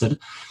that are listed.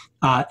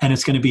 And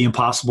it's going to be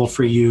impossible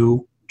for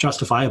you,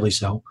 justifiably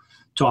so,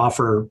 to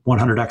offer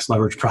 100x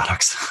leverage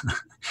products,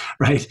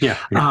 right?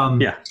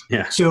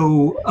 Yeah.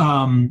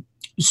 So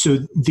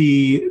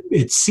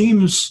it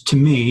seems to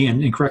me,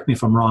 and correct me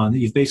if I'm wrong, that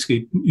you've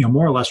basically,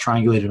 more or less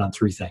triangulated on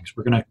three things.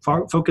 We're going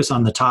to focus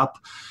on the top,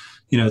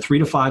 3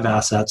 to 5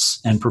 assets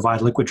and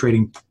provide liquid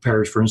trading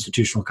pairs for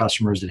institutional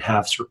customers that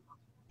have certain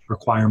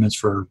requirements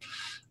for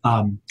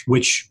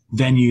which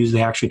venues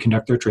they actually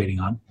conduct their trading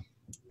on.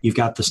 You've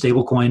got the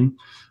stablecoin,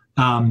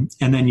 and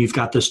then you've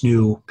got this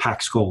new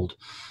Pax Gold,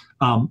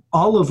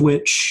 all of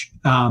which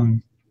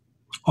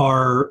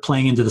are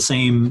playing into the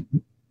same,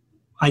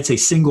 I'd say,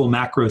 single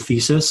macro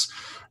thesis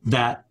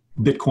that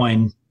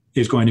Bitcoin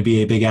is going to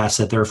be a big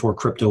asset, therefore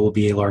crypto will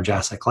be a large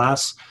asset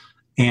class.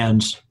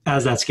 And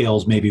as that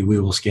scales, maybe we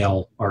will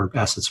scale our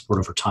asset support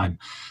over time.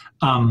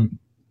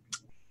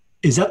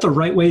 Is that the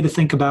right way to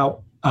think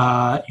about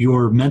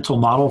your mental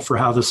model for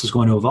how this is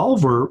going to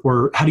evolve?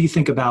 Or how do you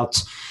think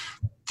about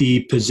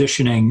the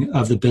positioning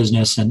of the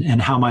business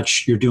and how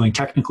much you're doing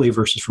technically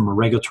versus from a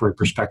regulatory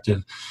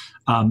perspective,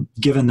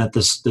 given that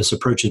this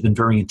approach has been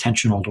very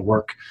intentional to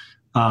work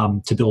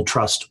to build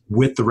trust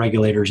with the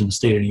regulators in the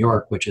state of New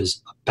York, which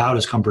is about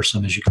as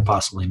cumbersome as you could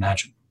possibly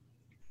imagine?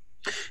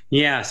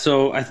 Yeah,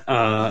 so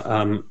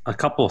a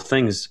couple of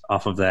things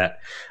off of that.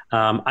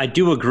 I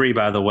do agree,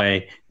 by the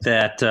way,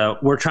 that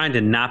we're trying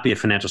to not be a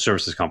financial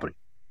services company.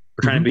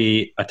 We're trying to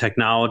be a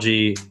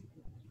technology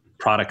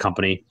product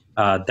company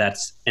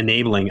that's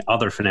enabling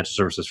other financial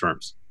services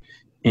firms.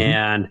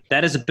 And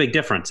that is a big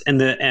difference. And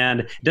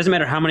it doesn't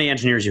matter how many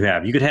engineers you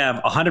have. You could have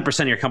 100%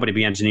 of your company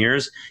be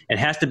engineers. It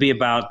has to be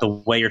about the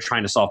way you're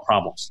trying to solve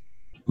problems.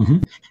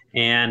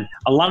 And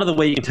a lot of the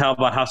way you can tell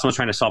about how someone's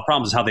trying to solve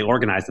problems is how they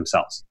organize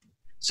themselves.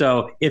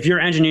 So if your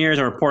engineers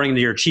are reporting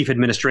to your chief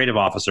administrative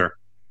officer,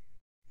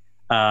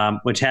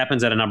 which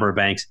happens at a number of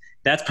banks,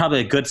 that's probably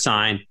a good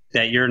sign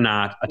that you're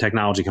not a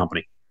technology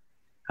company.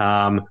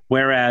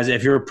 Whereas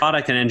if your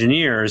product and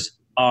engineers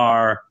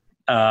are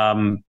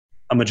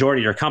a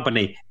majority of your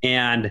company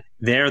and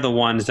they're the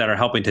ones that are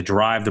helping to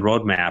drive the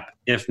roadmap,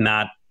 if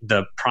not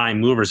the prime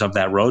movers of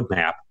that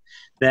roadmap,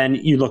 then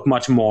you look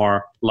much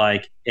more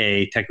like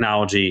a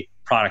technology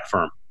product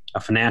firm,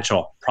 a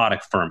financial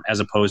product firm, as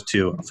opposed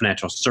to a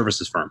financial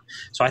services firm.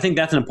 So I think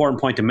that's an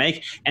important point to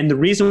make. And the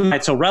reason why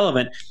it's so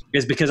relevant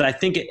is because I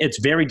think it's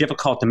very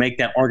difficult to make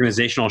that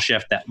organizational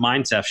shift, that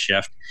mindset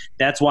shift.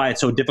 That's why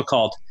it's so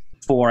difficult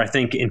for, I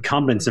think,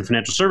 incumbents in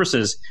financial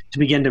services to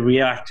begin to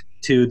react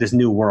to this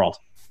new world.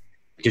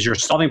 Because you're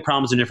solving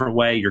problems in a different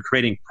way, you're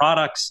creating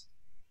products,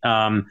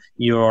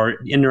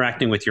 you're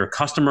interacting with your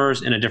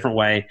customers in a different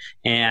way,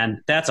 and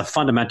that's a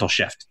fundamental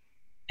shift.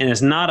 And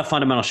it's not a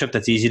fundamental shift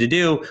that's easy to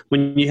do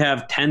when you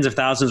have tens of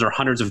thousands or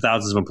hundreds of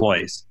thousands of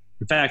employees.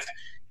 In fact,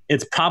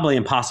 it's probably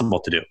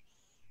impossible to do.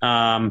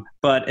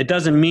 But it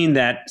doesn't mean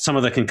that some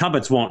of the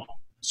incumbents won't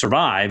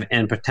survive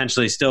and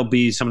potentially still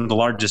be some of the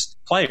largest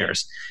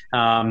players.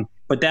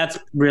 But that's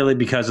really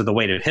because of the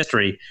weight of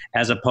history,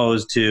 as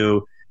opposed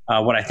to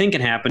what I think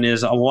can happen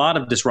is a lot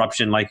of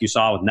disruption, like you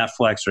saw with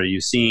Netflix, or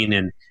you've seen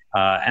in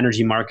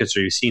energy markets,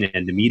 or you've seen it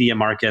in the media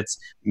markets.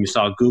 You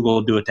saw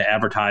Google do it to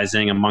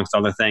advertising, amongst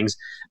other things.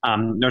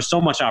 There's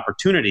so much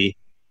opportunity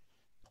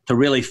to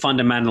really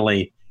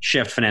fundamentally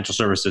shift financial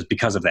services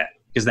because of that,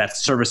 because that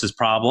services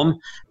problem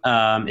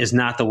is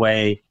not the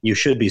way you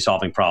should be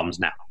solving problems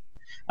now.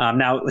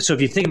 So if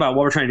you think about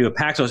what we're trying to do at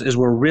Paxos, is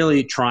we're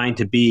really trying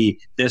to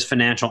be this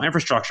financial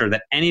infrastructure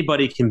that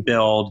anybody can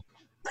build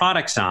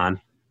products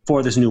on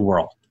for this new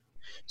world.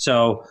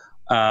 So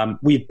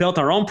we've built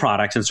our own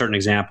products in certain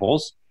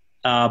examples,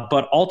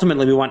 but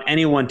ultimately we want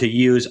anyone to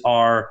use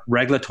our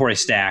regulatory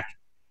stack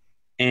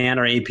and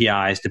our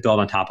APIs to build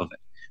on top of it.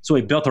 So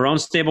we built our own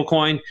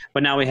stablecoin,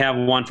 but now we have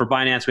one for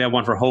Binance, we have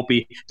one for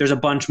Hopi. There's a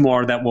bunch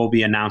more that we'll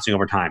be announcing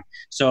over time.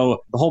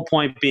 So the whole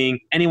point being,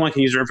 anyone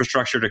can use our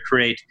infrastructure to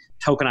create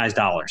tokenized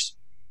dollars.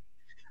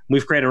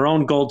 We've created our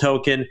own gold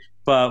token,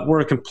 but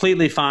we're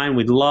completely fine.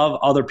 We'd love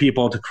other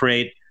people to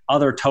create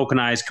other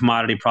tokenized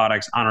commodity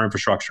products on our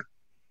infrastructure.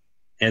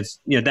 It's,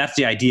 that's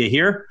the idea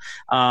here.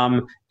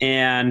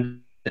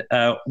 And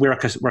we're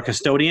a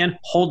custodian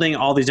holding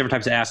all these different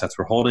types of assets.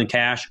 We're holding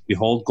cash, we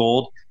hold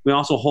gold, we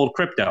also hold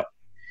crypto.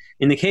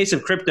 In the case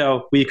of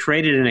crypto, we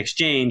created an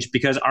exchange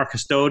because our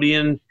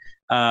custodian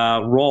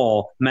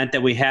role meant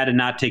that we had to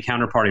not take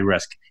counterparty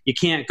risk. You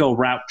can't go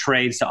route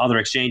trades to other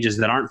exchanges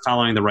that aren't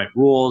following the right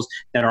rules,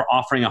 that are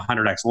offering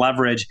 100x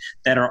leverage,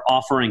 that are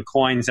offering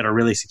coins that are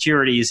really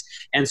securities.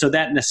 And so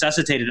that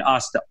necessitated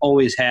us to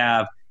always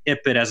have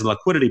IPIT as a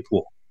liquidity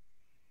pool.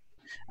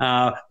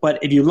 But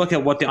if you look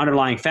at what the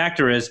underlying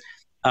factor is,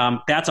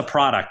 that's a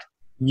product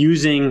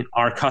using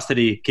our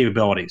custody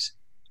capabilities.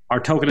 Our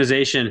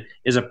tokenization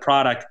is a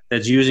product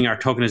that's using our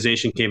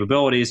tokenization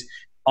capabilities,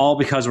 all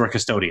because we're a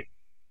custodian.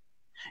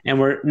 And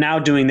we're now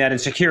doing that in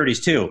securities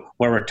too,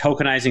 where we're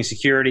tokenizing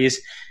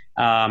securities.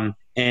 And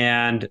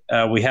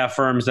we have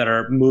firms that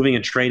are moving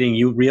and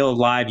trading real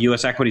live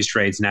U.S. equities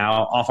trades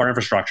now off our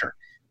infrastructure.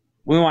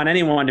 We want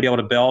anyone to be able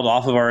to build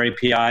off of our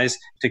APIs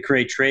to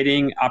create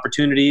trading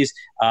opportunities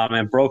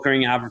and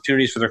brokering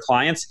opportunities for their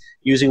clients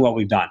using what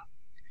we've done.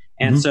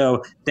 And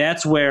so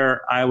that's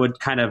where I would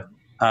kind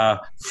of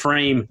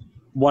frame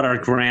what our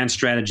grand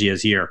strategy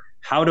is here.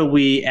 How do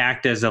we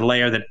act as a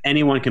layer that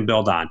anyone can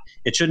build on?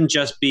 It shouldn't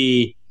just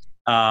be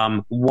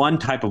one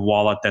type of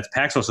wallet that's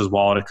Paxos'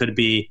 wallet. It could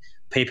be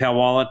PayPal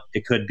wallet.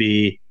 It could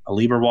be a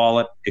Libra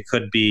wallet. It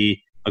could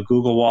be a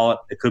Google wallet.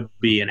 It could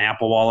be an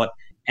Apple wallet.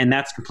 And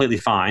that's completely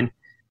fine.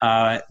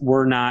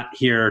 We're not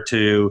here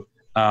to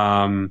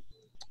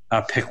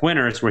pick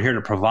winners. We're here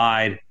to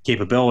provide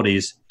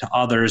capabilities to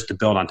others to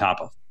build on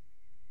top of.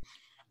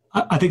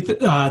 I think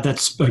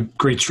that's a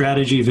great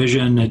strategy,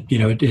 vision.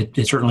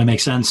 It certainly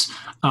makes sense.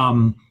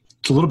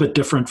 It's a little bit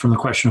different from the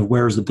question of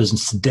where is the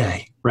business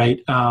today, right?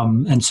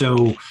 And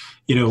so,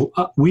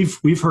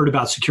 we've heard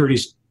about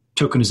securities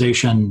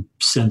tokenization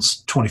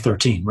since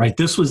 2013, right?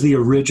 This was the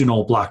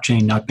original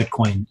blockchain, not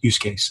Bitcoin use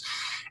case.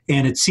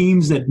 And it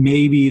seems that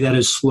maybe that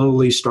is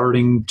slowly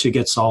starting to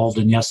get solved.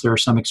 And yes, there are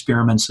some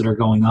experiments that are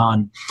going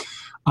on.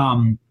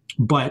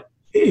 But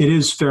it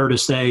is fair to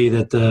say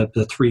that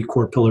the three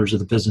core pillars of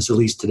the business, at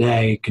least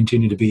today,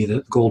 continue to be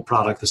the gold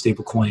product, the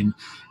stablecoin,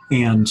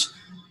 and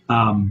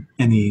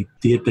and the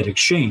ItBit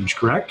exchange,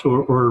 correct?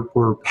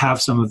 Or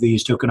have some of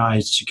these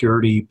tokenized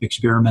security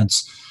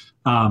experiments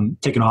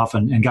taken off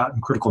and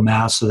gotten critical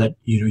mass so that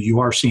you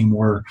are seeing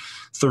more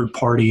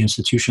third-party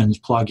institutions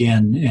plug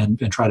in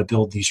and try to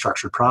build these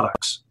structured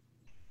products?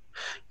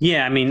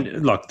 Yeah, I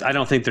mean, look, I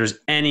don't think there's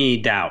any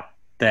doubt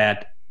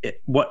that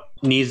what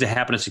needs to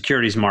happen in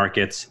securities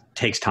markets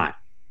takes time.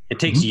 It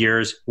takes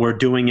years. We're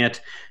doing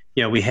it.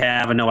 We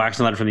have a no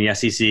action letter from the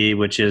SEC,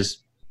 which is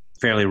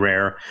fairly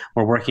rare.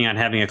 We're working on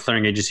having a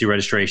clearing agency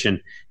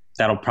registration.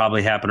 That'll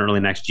probably happen early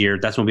next year.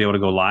 That's when we'll be able to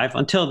go live.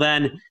 Until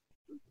then,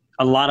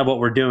 a lot of what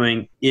we're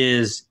doing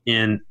is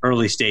in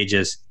early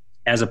stages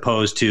as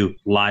opposed to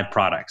live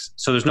products.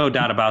 So there's no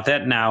doubt about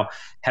that. Now,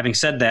 having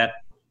said that,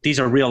 these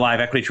are real live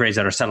equity trades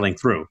that are settling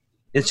through.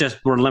 It's just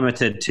we're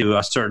limited to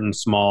a certain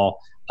small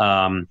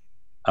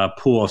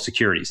pool of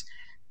securities.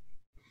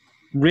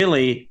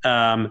 Really,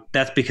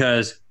 that's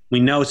because we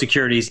know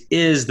securities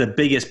is the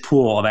biggest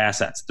pool of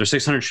assets. There's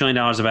 $600 trillion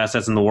of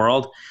assets in the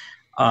world.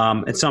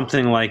 It's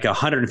something like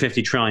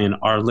 150 trillion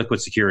are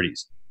liquid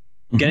securities.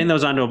 Getting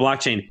those onto a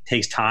blockchain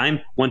takes time.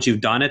 Once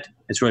you've done it,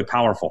 it's really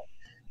powerful.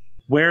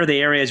 Where the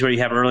areas where you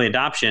have early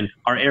adoption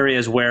are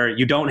areas where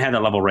you don't have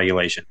that level of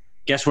regulation.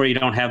 Guess where you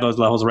don't have those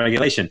levels of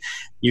regulation?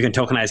 You can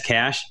tokenize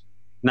cash,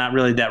 not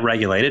really that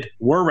regulated.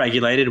 We're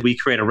regulated. We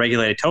create a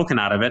regulated token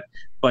out of it,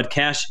 but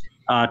cash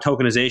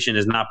tokenization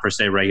is not per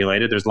se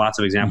regulated. There's lots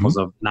of examples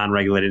of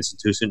non-regulated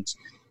institutions,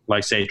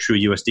 like say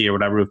TrueUSD or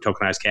whatever, who've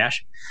tokenized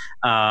cash.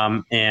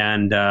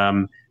 And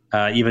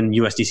even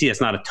USDC,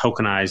 it's not a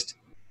tokenized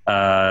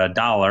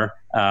dollar.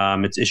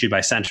 It's issued by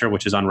Center,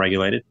 which is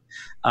unregulated.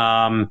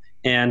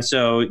 And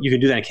so you can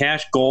do that in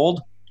cash.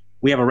 Gold,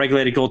 we have a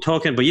regulated gold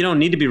token, but you don't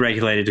need to be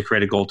regulated to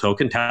create a gold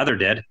token. Tether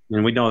did,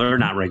 and we know they're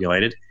not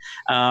regulated.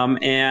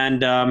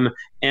 And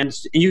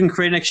you can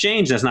create an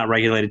exchange that's not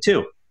regulated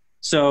too.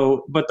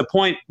 So, but the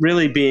point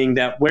really being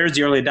that where's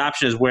the early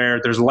adoption is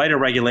where there's lighter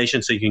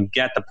regulation so you can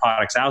get the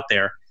products out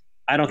there.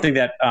 I don't think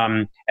that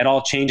at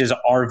all changes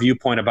our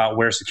viewpoint about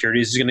where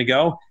securities is going to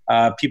go.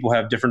 People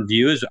have different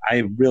views.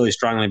 I really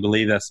strongly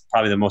believe that's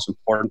probably the most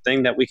important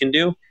thing that we can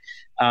do.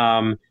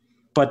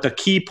 But the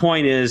key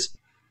point is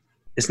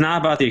it's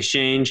not about the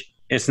exchange.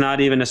 It's not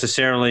even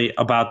necessarily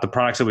about the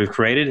products that we've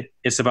created.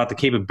 It's about the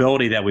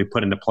capability that we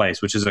put into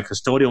place, which is a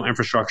custodial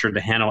infrastructure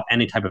to handle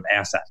any type of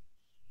asset.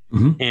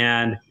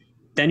 And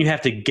then you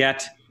have to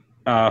get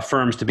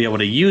firms to be able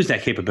to use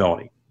that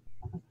capability.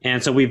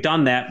 And so we've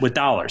done that with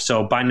dollars.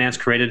 So Binance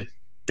created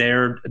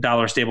their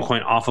dollar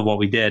stablecoin off of what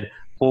we did.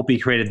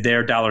 Huobi created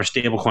their dollar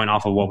stablecoin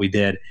off of what we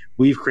did.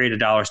 We've created a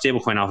dollar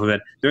stablecoin off of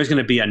it. There's going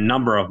to be a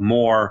number of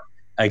more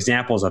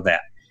examples of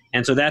that.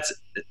 And so that's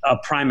a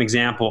prime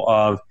example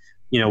of,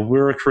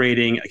 we're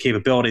creating a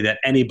capability that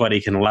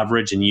anybody can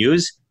leverage and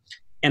use.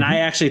 And I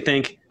actually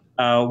think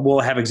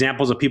we'll have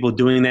examples of people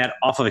doing that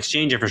off of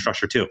exchange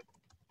infrastructure too.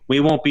 We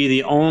won't be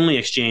the only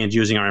exchange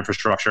using our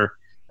infrastructure.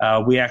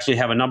 We actually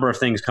have a number of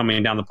things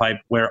coming down the pipe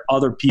where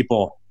other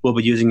people will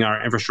be using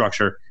our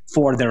infrastructure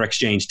for their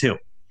exchange too.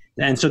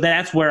 And so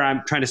that's where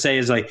I'm trying to say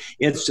is like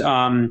it's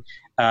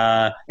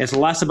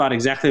less about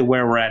exactly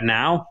where we're at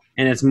now,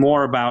 and it's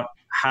more about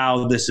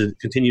how this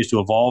continues to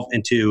evolve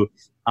into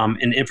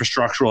an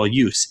infrastructural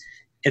use.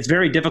 It's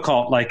very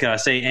difficult, like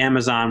say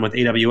Amazon with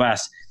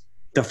AWS.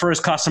 The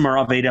first customer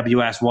of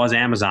AWS was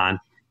Amazon.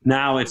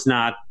 Now it's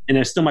not, and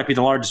it still might be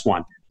the largest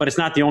one, but it's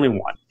not the only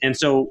one. And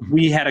so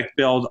we had to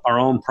build our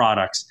own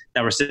products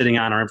that were sitting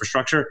on our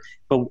infrastructure,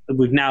 but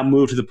we've now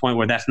moved to the point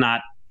where that's not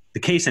the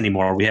case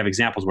anymore. We have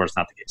examples where it's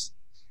not the case.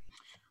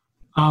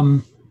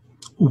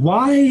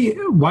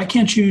 Why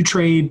can't you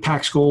trade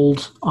Pax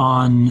Gold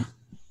on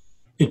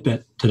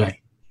ItBit today?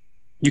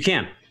 You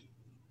can.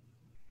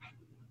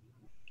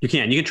 You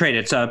can trade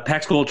it. So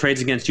Pax Gold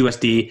trades against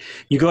USD.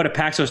 You go to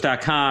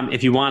Paxos.com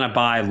if you want to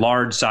buy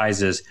large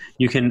sizes.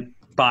 You can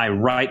buy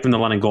right from the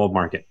London gold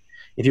market.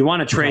 If you want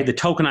to trade the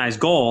tokenized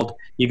gold,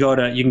 you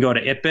can go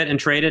to ItBit and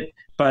trade it.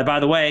 But by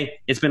the way,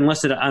 it's been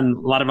listed on a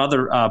lot of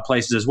other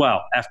places as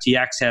well.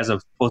 FTX has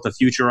both a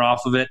future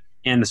off of it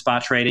and the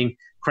spot trading.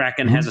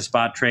 Kraken has a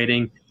spot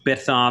trading.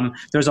 Bithumb.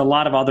 There's a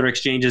lot of other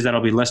exchanges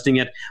that'll be listing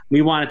it.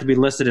 We want it to be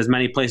listed as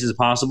many places as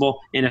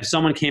possible. And if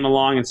someone came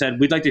along and said,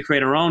 we'd like to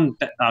create our own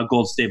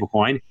gold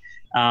stablecoin,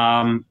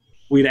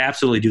 we'd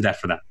absolutely do that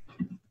for them.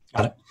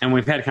 Got it. And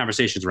we've had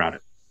conversations around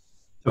it.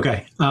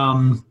 Okay.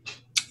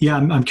 Yeah,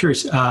 I'm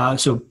curious.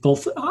 So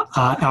both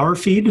our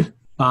feed,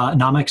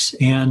 Nomics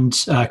and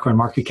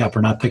CoinMarketCap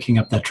are not picking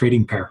up that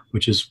trading pair,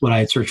 which is what I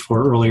had searched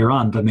for earlier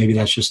on. But maybe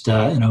that's just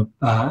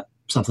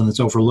something that's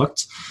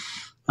overlooked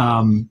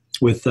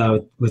with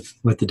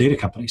the data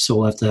company. So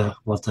we'll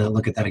have to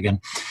look at that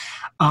again.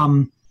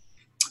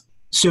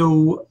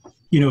 So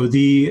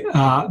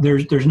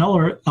there's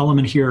another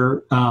element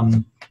here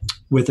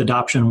with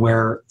adoption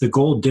where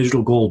the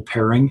digital gold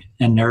pairing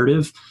and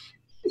narrative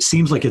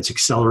seems like it's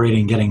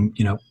accelerating, getting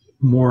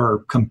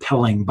more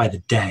compelling by the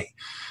day.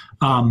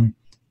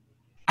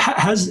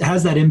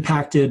 Has that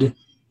impacted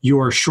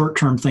your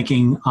short-term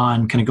thinking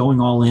on kind of going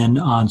all in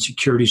on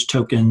securities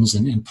tokens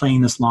and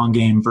playing this long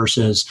game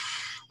versus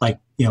like,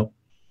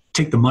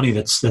 take the money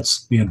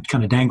that's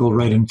kind of dangled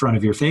right in front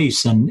of your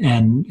face.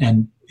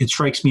 And it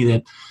strikes me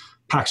that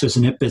Paxos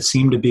and ItBit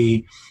seem to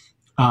be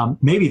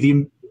maybe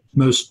the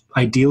most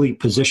ideally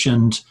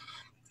positioned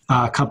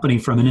company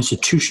from an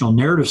institutional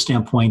narrative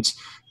standpoint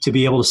to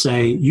be able to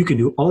say you can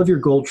do all of your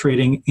gold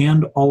trading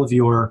and all of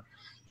your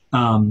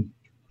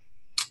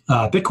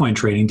Bitcoin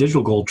trading,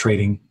 digital gold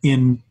trading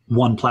in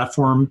one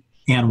platform,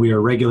 and we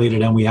are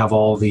regulated and we have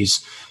all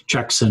these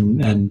checks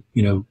and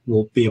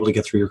we'll be able to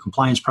get through your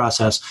compliance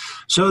process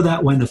so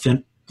that when the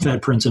Fed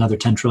prints another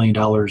 $10 trillion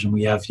and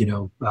we have,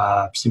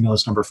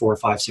 stimulus number 4,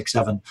 5, 6,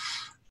 7,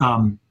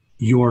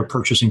 your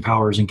purchasing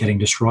power isn't getting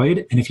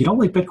destroyed. And if you don't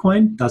like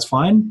Bitcoin, that's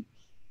fine.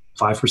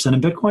 5%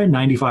 in Bitcoin,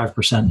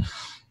 95%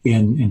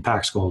 in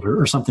Pax Gold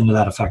or something to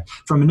that effect.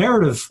 From a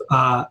narrative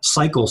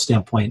cycle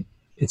standpoint,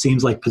 it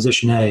seems like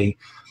position A.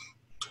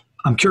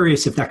 I'm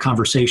curious if that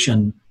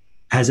conversation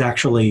has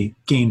actually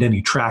gained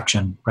any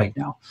traction right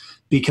now,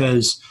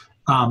 because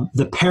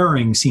the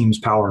pairing seems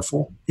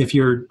powerful. If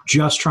you're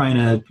just trying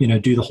to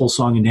do the whole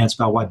song and dance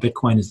about why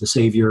Bitcoin is the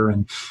savior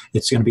and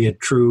it's going to be a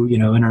true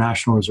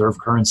international reserve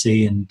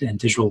currency and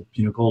digital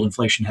gold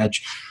inflation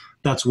hedge,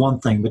 that's one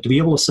thing. But to be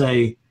able to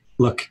say,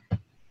 look,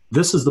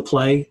 this is the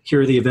play,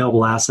 here are the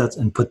available assets,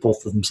 and put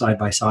both of them side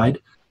by side,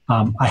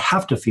 I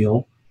have to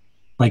feel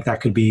like that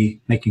could be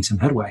making some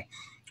headway.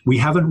 We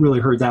haven't really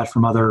heard that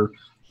from other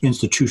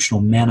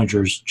institutional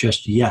managers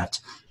just yet,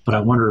 but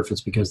I wonder if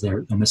it's because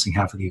they're missing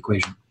half of the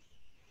equation.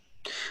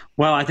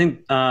 Well, I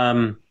think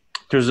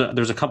there's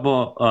a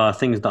couple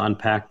things to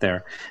unpack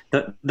there.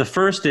 The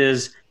first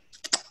is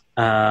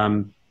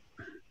my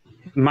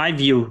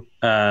view.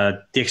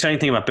 The exciting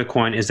thing about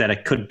Bitcoin is that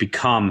it could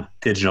become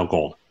digital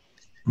gold,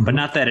 but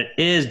not that it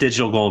is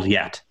digital gold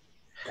yet.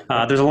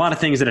 There's a lot of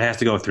things that it has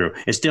to go through.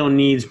 It still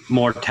needs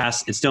more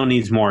tests. It still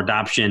needs more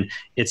adoption.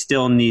 It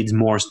still needs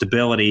more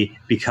stability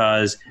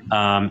because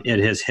it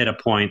has hit a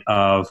point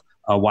of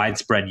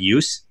widespread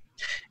use.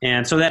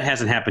 And so that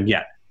hasn't happened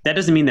yet. That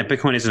doesn't mean that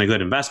Bitcoin isn't a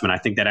good investment. I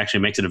think that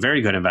actually makes it a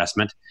very good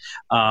investment.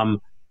 Because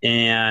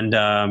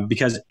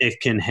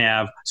it can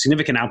have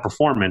significant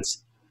outperformance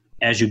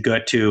as you go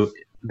through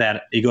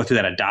that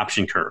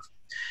adoption curve.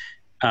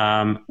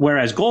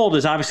 Whereas gold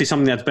is obviously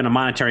something that's been a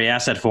monetary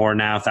asset for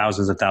now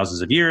thousands and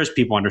thousands of years.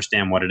 People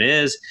understand what it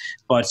is,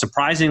 but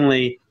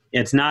surprisingly,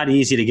 it's not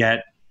easy to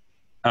get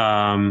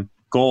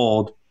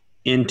gold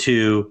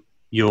into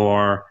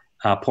your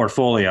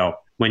portfolio.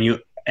 And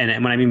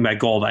when I mean by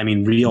gold, I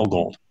mean real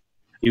gold.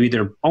 You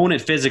either own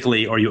it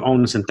physically or you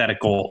own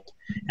synthetic gold.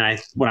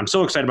 And what I'm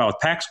so excited about with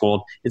Pax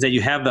Gold is that you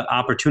have the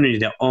opportunity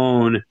to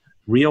own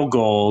real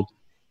gold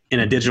in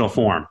a digital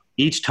form.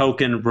 Each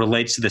token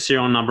relates to the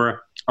serial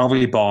number of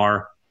a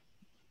bar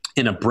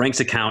in a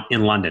Brinks account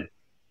in London.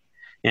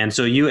 And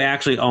so you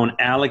actually own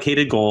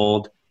allocated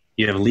gold,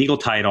 you have legal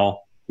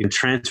title, you can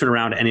transfer it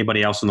around to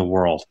anybody else in the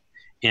world.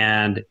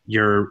 And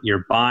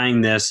you're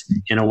buying this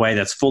in a way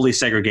that's fully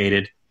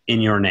segregated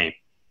in your name.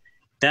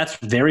 That's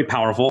very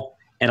powerful.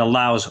 It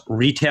allows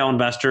retail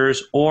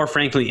investors or,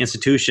 frankly,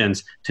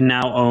 institutions to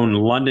now own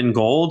London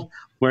gold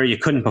where you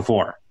couldn't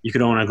before. You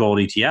could own a gold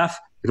ETF,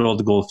 you could own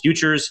the gold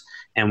futures,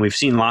 and we've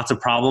seen lots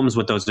of problems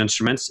with those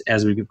instruments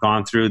as we've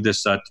gone through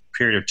this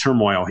period of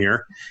turmoil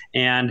here.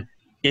 And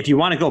if you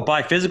want to go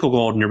buy physical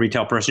gold in your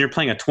retail person, you're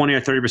paying a 20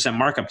 or 30%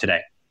 markup today.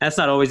 That's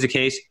not always the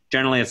case.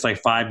 Generally, it's like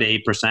 5 to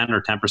 8%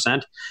 or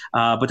 10%,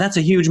 but that's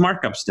a huge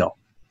markup still.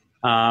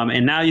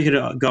 And now you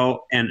could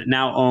go and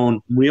now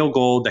own real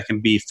gold that can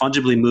be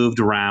fungibly moved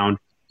around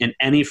in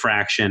any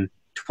fraction,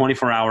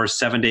 24 hours,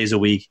 7 days a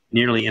week,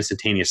 nearly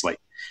instantaneously.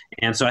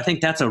 And so I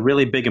think that's a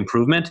really big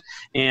improvement.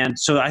 And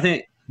so I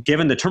think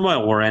given the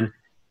turmoil we're in,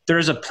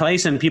 there's a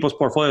place in people's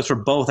portfolios for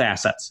both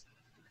assets.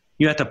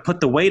 You have to put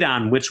the weight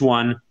on which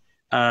one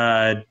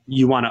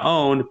you want to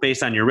own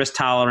based on your risk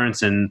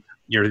tolerance and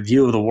your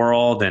view of the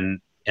world and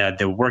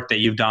the work that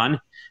you've done.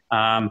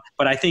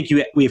 But I think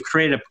we've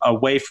created a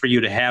way for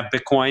you to have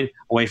Bitcoin,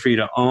 a way for you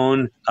to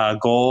own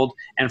gold,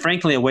 and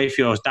frankly, a way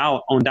for you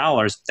to own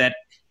dollars that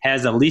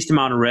has the least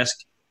amount of risk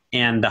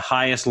and the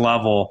highest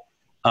level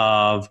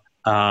of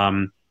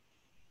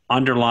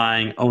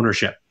underlying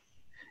ownership.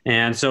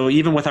 And so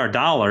even with our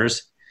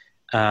dollars,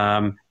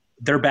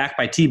 they're backed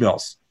by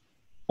T-bills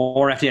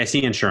or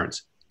FDIC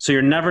insurance. So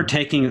you're never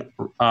taking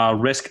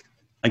risk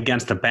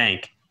against the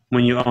bank.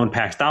 When you own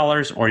Pax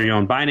dollars or you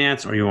own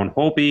Binance or you own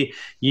Hopi,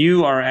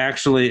 you are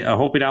actually a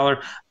Hopi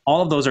dollar.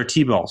 All of those are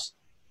T-bills.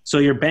 So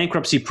you're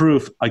bankruptcy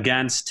proof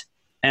against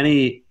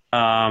any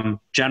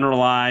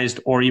generalized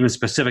or even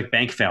specific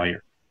bank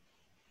failure.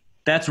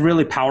 That's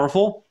really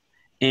powerful,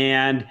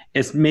 and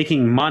it's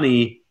making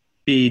money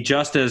be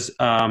just as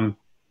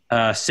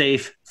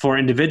safe for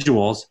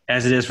individuals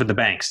as it is for the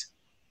banks.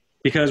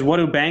 Because what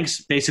do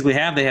banks basically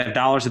have? They have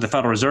dollars at the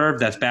Federal Reserve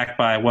that's backed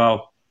by,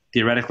 well,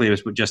 theoretically,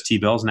 it was just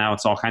T-bills. Now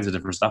it's all kinds of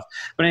different stuff.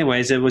 But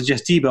anyways, it was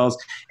just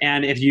T-bills.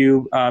 And if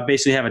you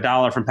basically have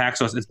 $1 from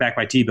Paxos, it's backed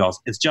by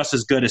T-bills. It's just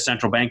as good as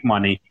central bank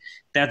money.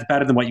 That's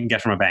better than what you can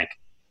get from a bank.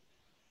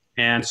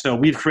 And so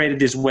we've created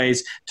these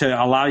ways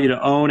to allow you to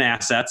own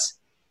assets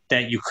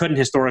that you couldn't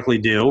historically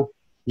do,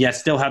 yet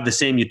still have the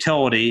same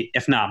utility,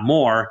 if not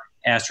more,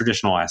 as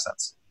traditional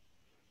assets.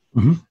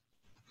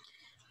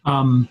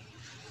 Mm-hmm.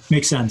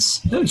 Makes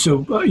sense.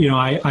 So,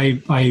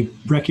 I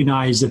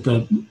recognize that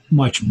the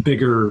much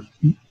bigger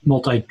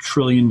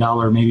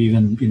multi-trillion-dollar, maybe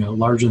even,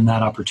 larger than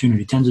that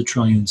opportunity, tens of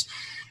trillions,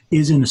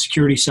 is in the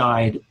security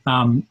side.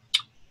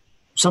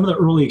 Some of the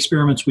early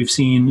experiments we've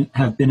seen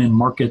have been in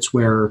markets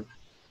where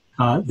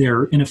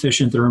they're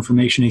inefficient, there are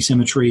information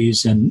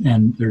asymmetries,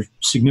 and there's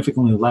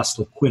significantly less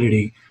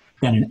liquidity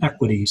than in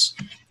equities.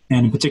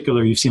 And in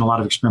particular, you've seen a lot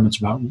of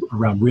experiments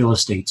around real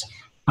estate.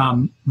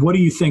 What do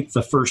you think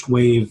the first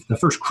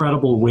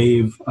credible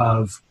wave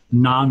of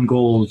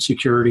non-gold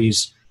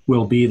securities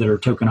will be that are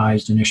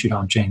tokenized and issued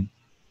on chain?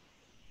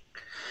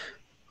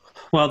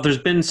 Well, there's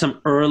been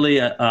some early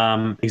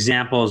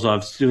examples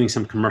of doing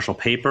some commercial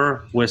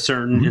paper with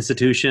certain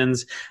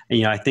institutions.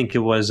 I think it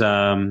was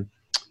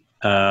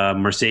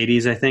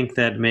Mercedes, I think,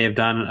 that may have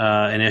done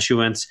an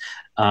issuance.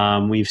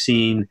 We've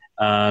seen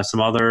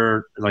some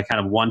other kind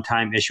of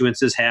one-time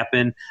issuances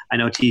happen. I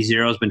know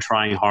T0 has been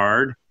trying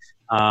hard.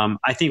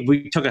 I think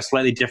we took a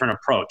slightly different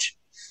approach.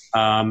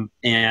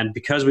 And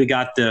because we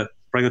got the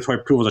regulatory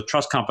approval as a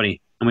trust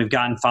company, and we've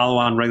gotten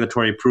follow-on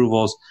regulatory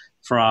approvals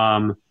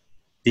from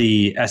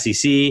the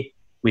SEC,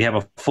 we have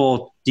a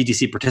full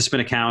DTC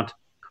participant account.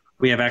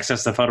 We have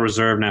access to the Federal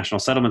Reserve National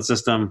Settlement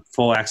System,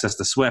 full access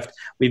to SWIFT.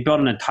 We've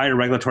built an entire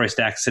regulatory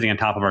stack sitting on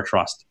top of our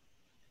trust.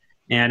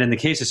 And in the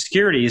case of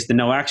securities, the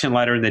no action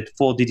letter and the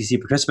full DTC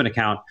participant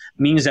account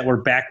means that we're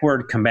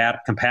backward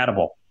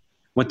compatible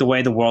with the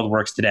way the world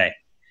works today.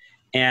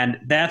 And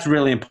that's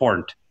really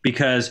important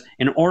because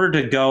in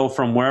order to go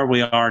from where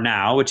we are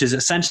now, which is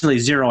essentially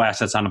zero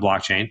assets on the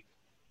blockchain,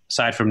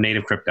 aside from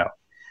native crypto,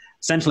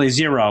 essentially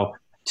zero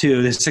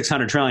to the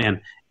 600 trillion,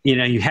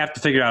 you have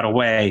to figure out a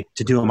way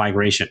to do a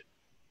migration.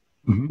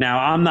 Mm-hmm. Now,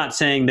 I'm not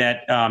saying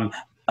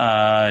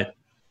that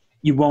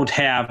you won't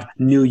have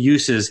new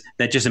uses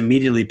that just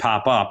immediately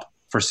pop up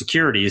for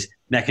securities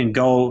that can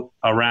go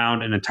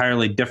around an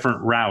entirely different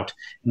route,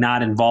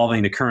 not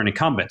involving the current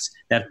incumbents.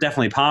 That's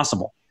definitely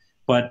possible.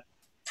 But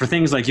for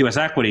things like U.S.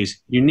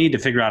 equities, you need to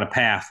figure out a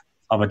path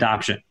of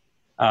adoption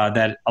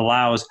that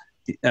allows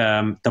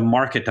the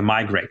market to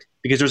migrate,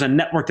 because there's a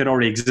network that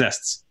already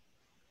exists.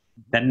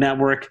 That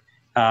network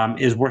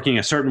is working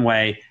a certain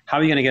way. How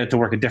are you going to get it to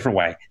work a different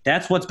way?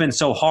 That's what's been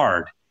so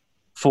hard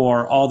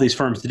for all these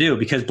firms to do,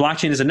 because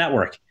blockchain is a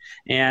network,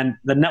 and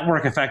the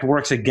network effect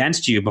works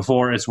against you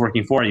before it's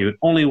working for you. It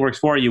only works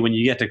for you when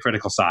you get to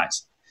critical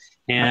size.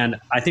 And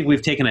I think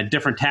we've taken a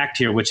different tact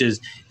here, which is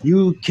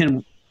you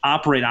can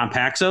operate on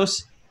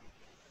Paxos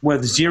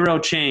with zero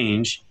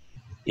change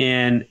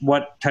in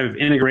what type of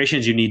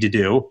integrations you need to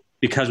do,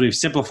 because we've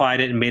simplified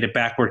it and made it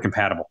backward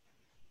compatible.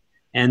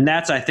 And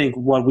that's, I think,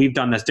 what we've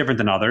done that's different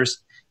than others.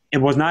 It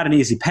was not an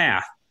easy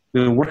path.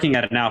 We've been working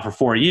at it now for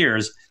 4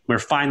 years. We're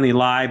finally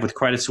live with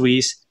Credit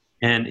Suisse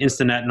and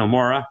Instinet and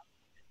Nomura.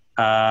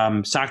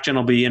 SocGen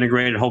will be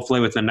integrated hopefully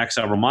within the next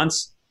several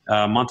months,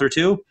 a month or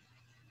two.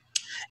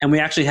 And we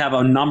actually have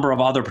a number of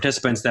other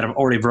participants that have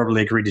already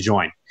verbally agreed to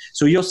join.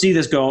 So you'll see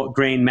this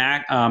gain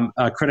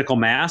critical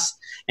mass.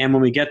 And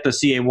when we get the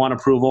CA1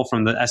 approval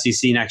from the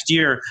SEC next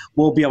year,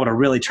 we'll be able to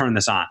really turn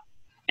this on.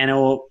 And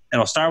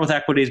it'll start with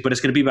equities, but it's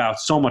going to be about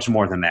so much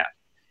more than that.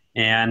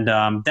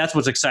 And that's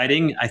what's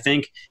exciting, I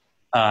think,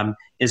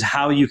 is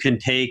how you can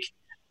take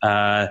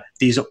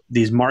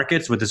these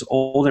markets with this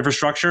old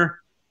infrastructure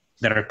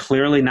that are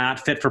clearly not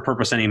fit for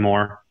purpose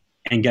anymore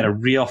and get a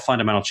real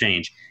fundamental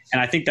change.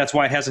 And I think that's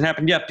why it hasn't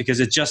happened yet, because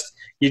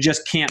you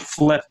just can't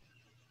flip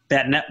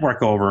that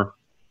network over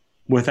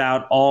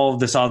without all of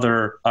this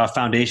other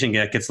foundation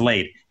that gets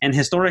laid. And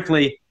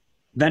historically,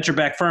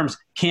 venture-backed firms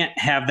can't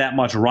have that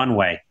much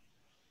runway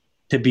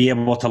to be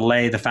able to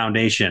lay the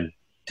foundation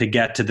to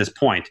get to this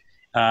point.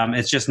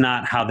 It's just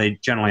not how they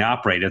generally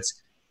operate.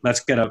 It's let's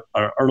get an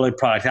early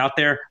product out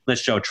there,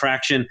 let's show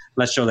traction,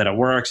 let's show that it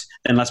works,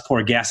 then let's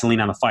pour gasoline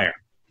on the fire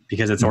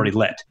because it's already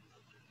lit.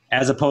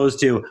 As opposed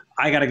to,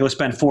 I got to go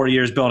spend 4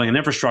 years building an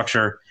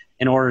infrastructure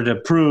in order to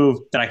prove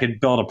that I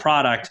could build a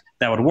product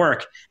that would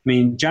work. I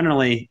mean,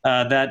 generally,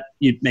 that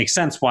makes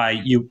sense why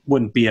you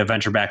wouldn't be a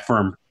venture-backed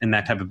firm in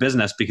that type of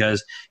business,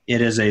 because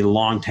it is a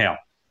long tail.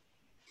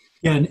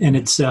 Yeah, and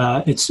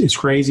it's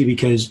crazy,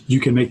 because you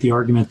can make the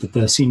argument that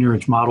the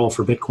seigniorage model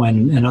for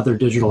Bitcoin and other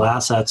digital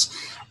assets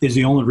is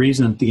the only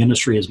reason that the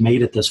industry has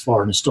made it this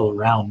far and is still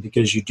around,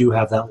 because you do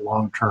have that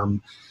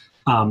long-term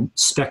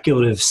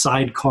speculative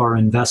sidecar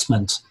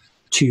investment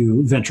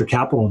to venture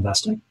capital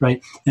investing,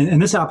 right?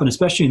 And this happened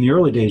especially in the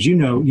early days. You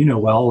know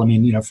well. I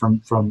mean,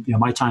 from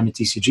my time at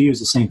TCG, it was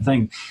the same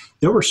thing.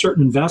 There were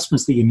certain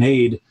investments that you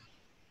made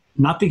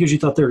not because you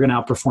thought they were going to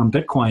outperform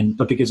Bitcoin,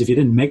 but because if you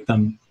didn't make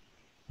them,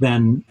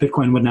 then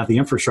Bitcoin wouldn't have the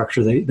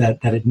infrastructure that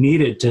it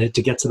needed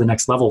to get to the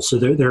next level. So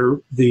there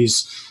are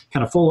these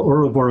kind of full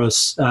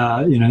Ouroboros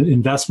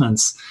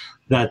investments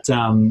that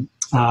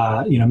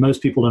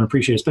most people don't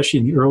appreciate,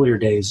 especially in the earlier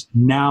days.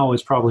 Now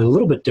it's probably a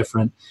little bit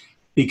different,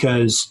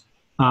 because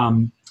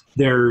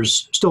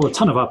there's still a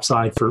ton of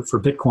upside for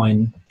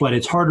Bitcoin, but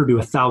it's harder to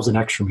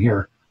 1,000x from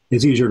here.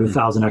 It's easier to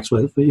 1,000x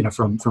with,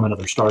 from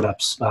another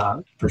startup's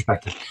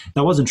perspective.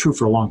 That wasn't true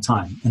for a long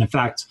time. And in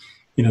fact,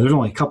 there's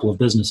only a couple of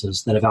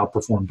businesses that have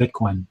outperformed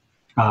Bitcoin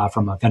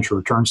from a venture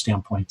return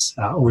standpoint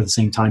over the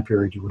same time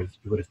period. You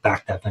would have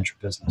backed that venture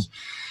business.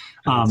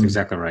 That's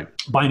exactly right.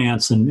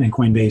 Binance and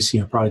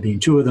Coinbase, probably being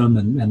two of them,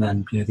 and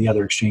then the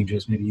other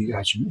exchanges, maybe you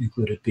guys should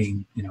include it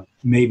being,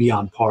 maybe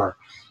on par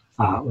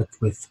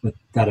with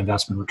that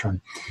investment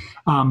return.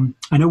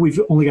 I know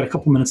we've only got a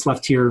couple minutes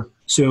left here,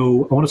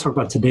 so I want to talk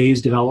about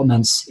today's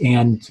developments.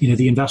 And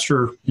the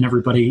investor and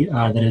everybody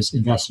that is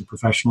invested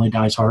professionally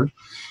dies hard.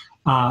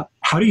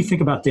 How do you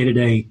think about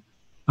day-to-day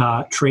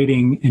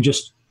trading and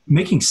just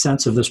making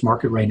sense of this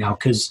market right now?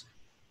 Because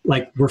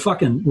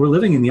we're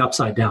living in the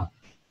upside down.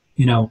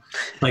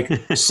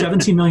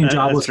 17 million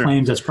jobless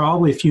claims. That's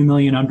probably a few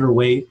million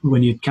underweight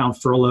when you count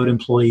furloughed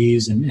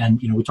employees. And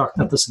we talked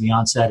about this in the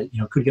onset.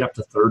 It could get up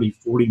to 30,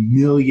 40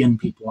 million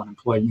people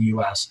unemployed in the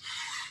U.S.,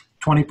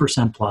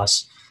 20%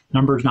 plus.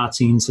 Numbers not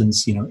seen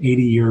since,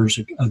 80 years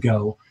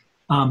ago.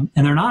 And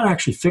they're not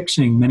actually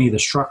fixing many of the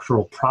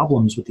structural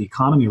problems with the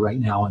economy right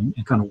now and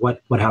kind of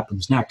what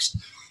happens next.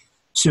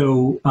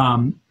 So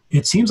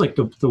it seems like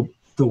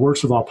the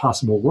worst of all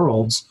possible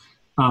worlds.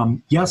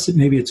 Yes,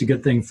 maybe it's a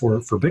good thing for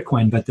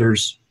Bitcoin, but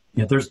there's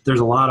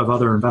a lot of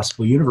other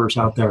investable universe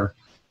out there.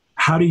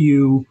 Are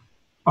you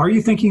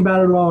thinking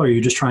about it at all? Or are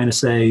you just trying to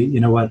say,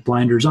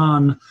 blinders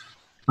on,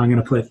 I'm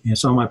going to put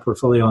some of my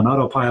portfolio on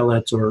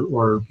autopilot,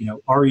 or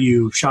are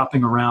you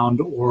shopping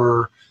around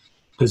or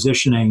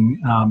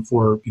positioning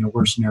for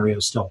worse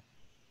scenarios still?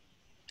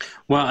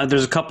 Well,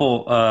 there's a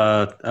couple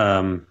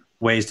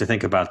ways to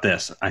think about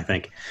this, I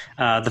think.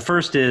 The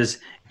first is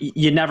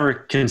you never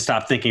can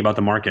stop thinking about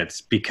the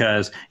markets,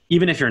 because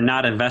even if you're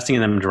not investing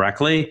in them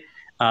directly,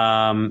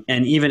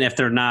 and even if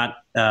they're not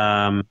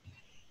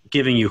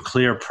giving you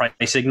clear price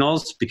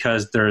signals,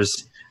 because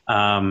there's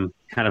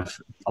kind of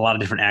a lot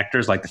of different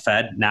actors like the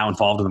Fed now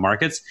involved in the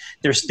markets,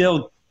 they're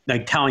still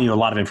telling you a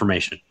lot of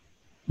information.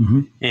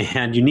 Mm-hmm.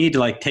 And you need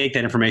to take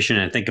that information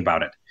and think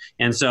about it.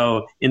 And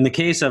so in the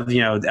case of,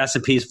 the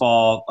S&Ps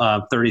fall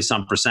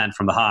 30-some%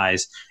 from the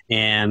highs,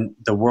 and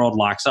the world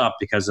locks up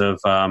because of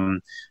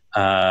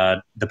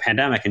the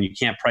pandemic, and you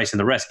can't price in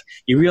the risk,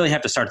 you really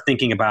have to start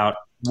thinking about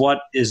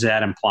what is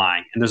that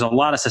implying. And there's a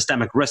lot of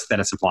systemic risk that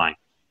it's implying.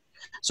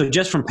 So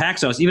just from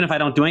Paxos, even if I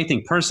don't do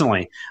anything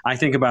personally, I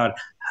think about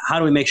how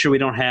do we make sure we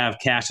don't have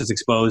cash that's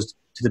exposed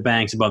to the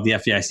banks above the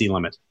FDIC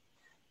limit?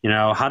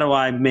 How do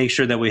I make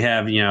sure that we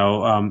have,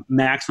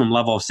 maximum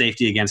level of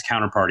safety against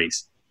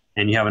counterparties?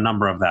 And you have a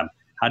number of them.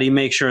 How do you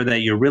make sure that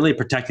you're really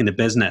protecting the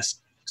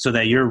business so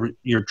that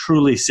you're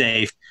truly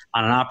safe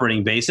on an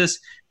operating basis?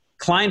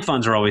 Client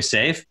funds are always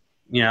safe,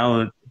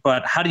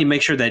 but how do you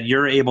make sure that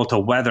you're able to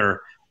weather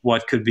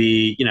what could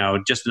be,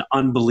 just an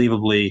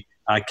unbelievably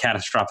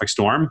catastrophic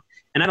storm?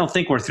 And I don't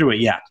think we're through it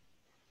yet.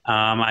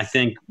 I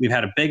think we've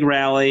had a big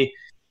rally.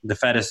 The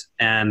Fed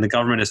and the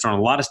government has thrown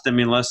a lot of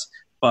stimulus,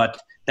 but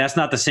that's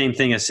not the same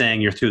thing as saying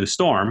you're through the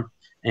storm.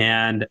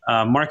 And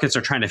markets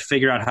are trying to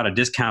figure out how to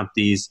discount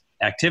these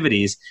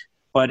activities.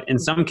 But in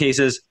some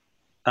cases,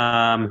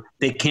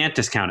 they can't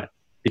discount it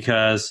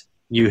because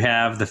you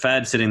have the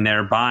Fed sitting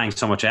there buying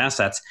so much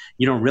assets,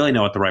 you don't really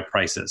know what the right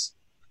price is.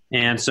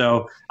 And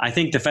so I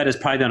think the Fed has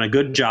probably done a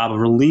good job of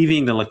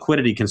relieving the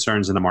liquidity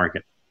concerns in the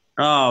market.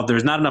 Oh,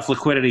 there's not enough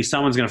liquidity.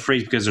 Someone's going to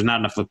freeze because there's not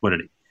enough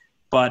liquidity.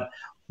 But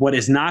what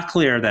is not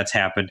clear that's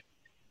happened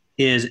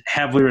is,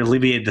 have we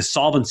alleviated the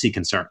solvency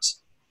concerns?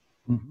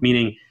 Mm-hmm.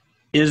 Meaning,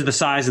 is the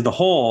size of the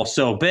hole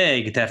so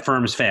big that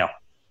firms fail?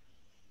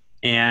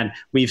 And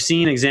we've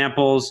seen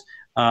examples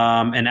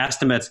and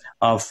estimates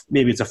of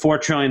maybe it's a 4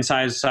 trillion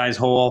size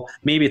hole,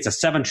 maybe it's a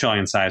 7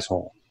 trillion size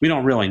hole. We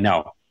don't really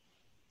know.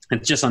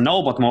 It's just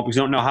unknowable at the moment because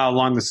we don't know how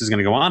long this is going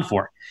to go on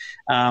for.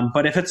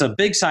 But if it's a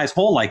big size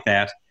hole like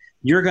that,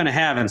 you're going to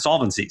have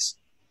insolvencies.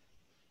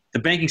 The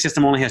banking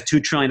system only has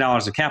 $2 trillion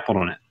of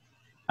capital in it.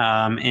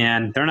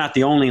 And they're not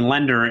the only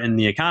lender in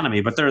the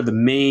economy, but they're the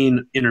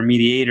main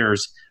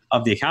intermediators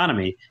of the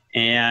economy.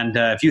 And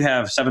if you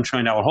have $7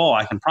 trillion hole,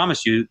 I can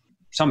promise you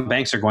some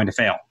banks are going to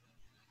fail.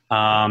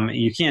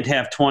 You can't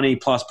have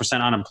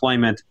 20+%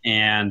 unemployment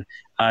and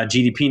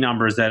GDP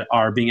numbers that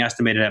are being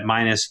estimated at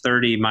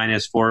 -30,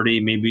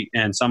 -40, maybe,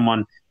 and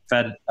someone,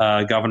 Fed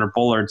Governor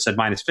Bullard, said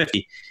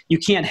 -50. You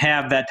can't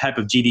have that type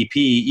of GDP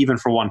even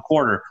for one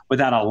quarter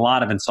without a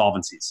lot of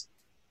insolvencies.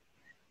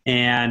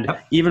 And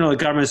even though the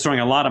government is throwing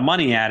a lot of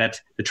money at it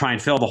to try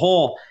and fill the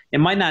hole,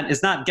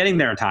 it's not getting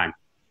there in time.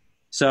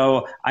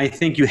 So I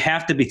think you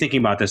have to be thinking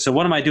about this. So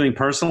what am I doing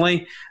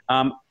personally?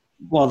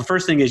 Well, the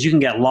first thing is you can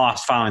get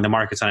lost following the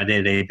markets on a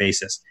day-to-day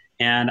basis.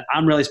 And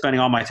I'm really spending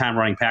all my time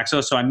running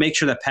Paxos, so I make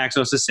sure that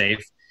Paxos is safe.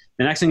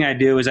 The next thing I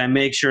do is I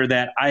make sure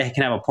that I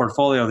can have a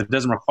portfolio that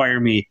doesn't require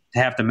me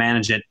to have to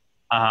manage it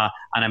on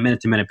a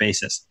minute-to-minute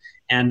basis.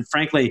 And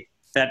frankly,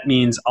 that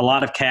means a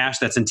lot of cash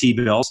that's in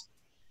T-bills,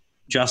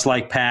 just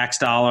like Pax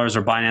dollars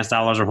or Binance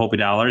dollars or Hopi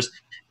dollars.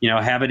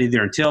 Have it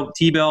either in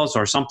T-bills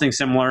or something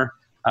similar.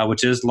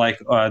 which is like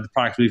the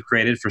product we've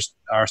created for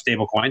our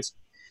stable coins.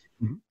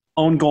 Mm-hmm.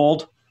 Own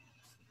gold,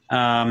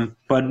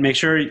 but make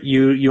sure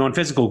you own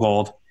physical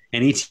gold.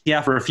 An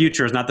ETF or a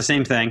future is not the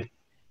same thing.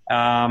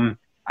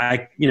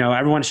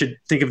 Everyone should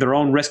think of their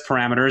own risk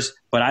parameters,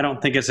 but I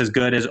don't think it's as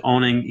good as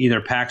owning either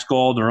Pax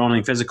gold or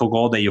owning physical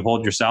gold that you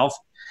hold yourself.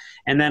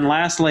 And then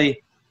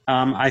lastly,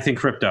 I think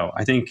crypto.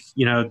 I think,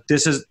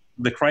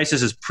 the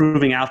crisis is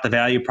proving out the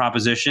value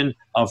proposition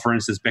of, for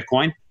instance,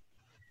 Bitcoin.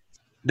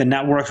 The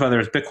networks, whether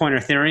it's Bitcoin or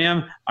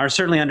Ethereum, are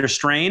certainly under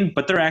strain,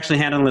 but they're actually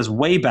handling this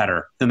way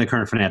better than the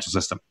current financial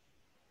system.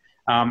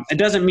 It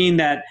doesn't mean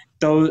that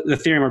though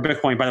Ethereum or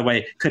Bitcoin, by the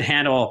way, could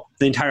handle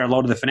the entire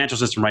load of the financial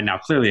system right now.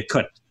 Clearly it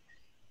couldn't.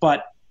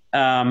 But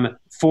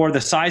for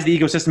the size of the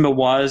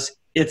ecosystem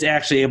it's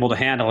actually able to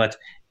handle it.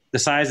 The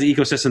size of the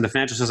ecosystem the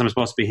financial system is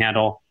supposed to be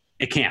handled,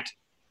 it can't.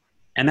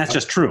 And that's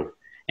just true.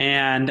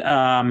 And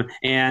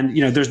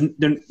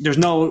there's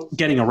no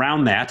getting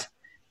around that.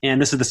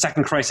 And this is the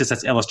second crisis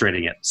that's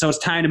illustrating it. So it's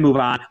time to move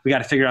on. We got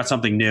to figure out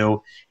something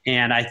new.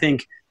 And I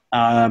think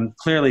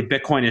clearly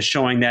Bitcoin is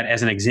showing that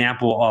as an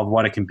example of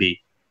what it can be.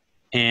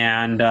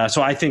 And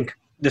so I think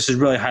this is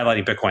really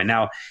highlighting Bitcoin.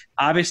 Now,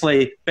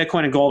 obviously,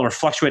 Bitcoin and gold are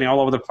fluctuating all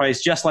over the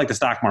place, just like the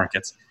stock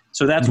markets.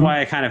 So that's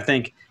why I kind of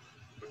think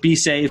be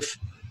safe,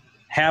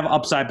 have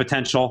upside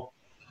potential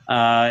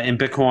in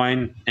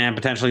Bitcoin and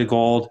potentially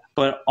gold.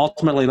 But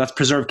ultimately, let's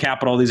preserve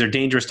capital. These are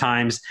dangerous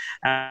times.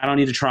 I don't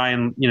need to try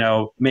and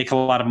make a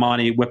lot of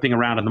money whipping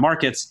around in the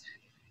markets.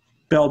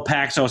 Build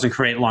Paxos and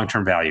create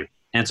long-term value.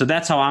 And so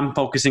that's how I'm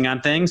focusing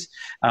on things.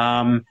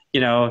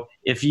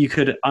 If you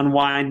could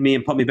unwind me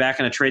and put me back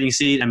in a trading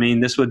seat, I mean,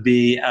 this would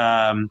be,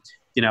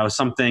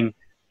 something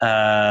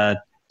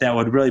that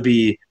would really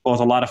be both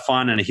a lot of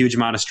fun and a huge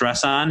amount of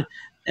stress on.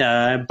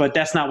 But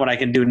that's not what I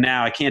can do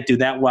now. I can't do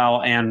that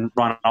well and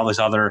run all these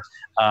other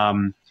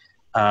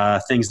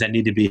things that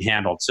need to be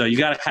handled. So you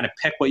got to kind of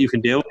pick what you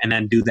can do and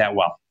then do that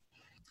well.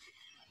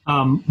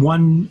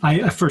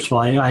 First of all,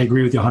 I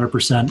agree with you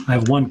 100%. I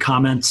have one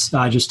comment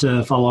just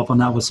to follow up on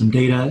that with some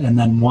data, and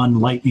then one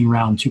lightning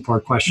round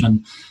 2-part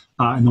question,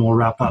 and then we'll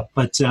wrap up.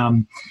 But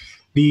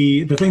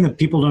the thing that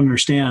people don't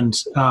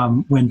understand,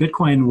 when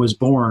Bitcoin was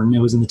born, it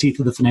was in the teeth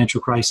of the financial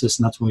crisis,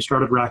 and that's when we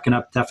started racking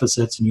up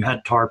deficits, and you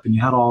had TARP, and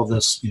you had all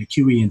this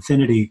QE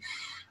infinity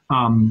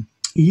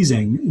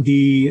easing.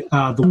 The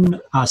one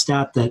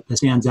stat that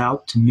stands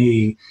out to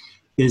me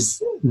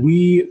is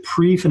we,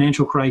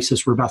 pre-financial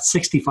crisis, were about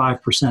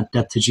 65%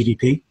 debt to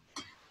GDP.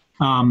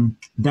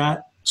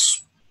 That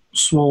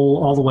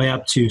swelled all the way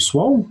up to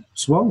swelled.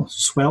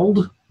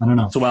 I don't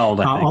know. Swelled.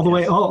 I think, all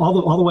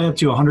the way up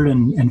to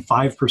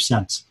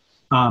 105%.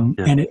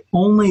 And it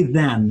only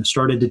then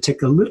started to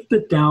tick a little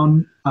bit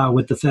down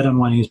with the Fed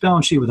unwinding its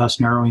balance sheet, with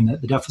us narrowing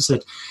the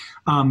deficit,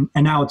 and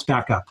now it's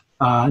back up.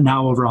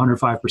 Now over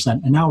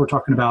 105%. And now we're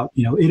talking about,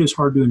 it is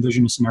hard to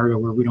envision a scenario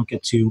where we don't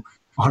get to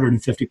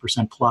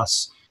 150%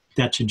 plus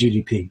debt to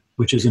GDP,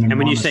 which is an enormous. And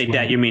when you say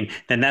debt, you mean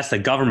then that's the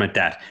government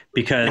debt,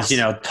 because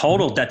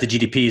total debt to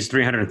GDP is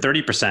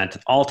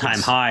 330%, all-time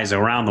highs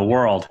around the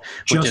world,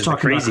 which is a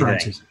crazy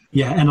thing.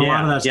 Yeah, and a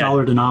lot of that's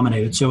dollar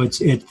denominated, so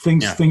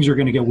things are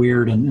going to get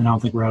weird, and I don't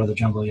think we're out of the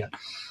jungle yet.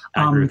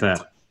 I agree with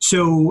that.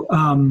 So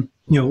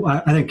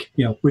I think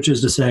which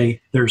is to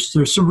say,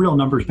 there's some real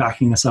numbers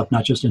backing this up,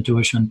 not just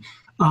intuition.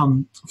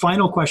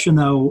 Final question,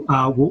 though,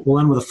 we'll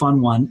end with a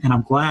fun one, and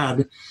I'm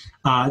glad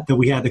that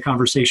we had the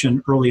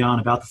conversation early on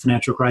about the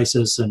financial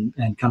crisis and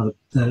kind of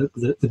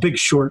the Big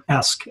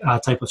Short-esque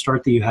type of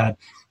start that you had,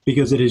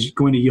 because it is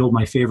going to yield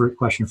my favorite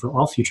question for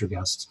all future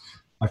guests.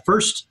 My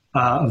first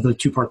of the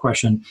 2-part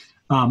question,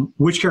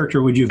 which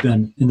character would you have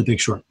been in The Big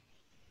Short?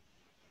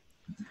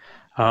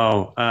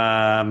 Or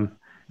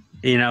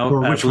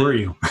which were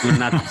you?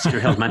 Not Cedar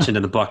Hill mentioned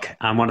in the book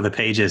on one of the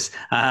pages.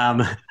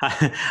 I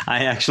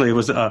actually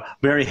was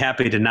very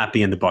happy to not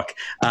be in the book.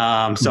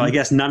 So I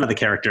guess none of the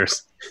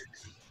characters.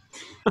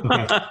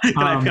 Okay.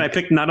 Can I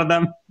pick none of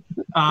them?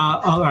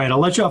 All right. I'll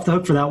let you off the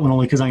hook for that one,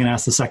 only because I'm going to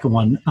ask the second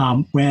one.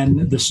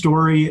 When the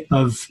story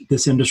of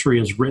this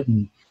industry is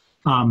written,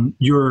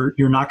 you're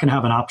not going to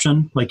have an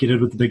option like you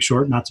did with The Big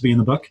Short not to be in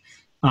the book.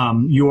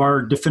 You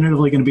are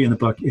definitively going to be in the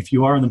book. If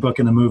you are in the book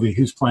and the movie,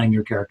 who's playing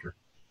your character?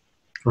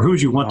 Or who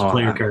would you want to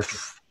play your character?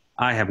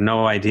 I have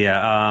no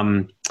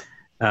idea.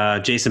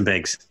 Jason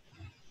Biggs.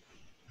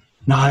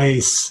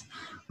 Nice.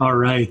 All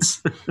right.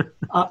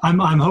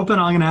 I'm hoping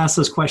I'm going to ask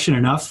this question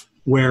enough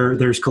where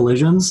there's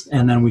collisions,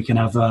 and then we can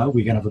have a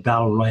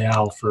battle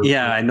royale for.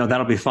 Yeah, I know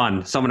that'll be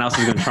fun. Someone else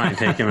is going to try and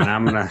take him,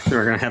 and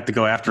we're going to have to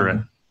go after it.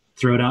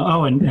 Throw it out.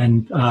 Oh,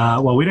 and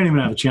we don't even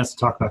have a chance to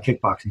talk about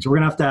kickboxing, so we're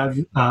going to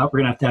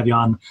have to have you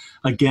on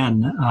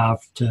again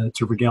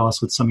to regale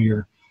us with some of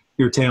your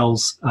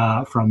tales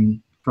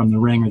from the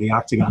ring or the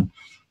octagon,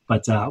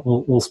 but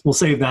we'll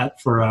save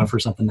that for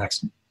something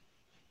next.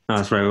 No,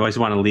 that's right. We always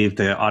want to leave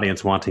the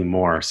audience wanting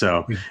more.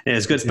 So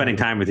it's good spending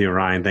time with you,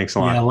 Ryan. Thanks a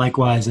lot. Yeah,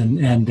 likewise.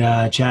 And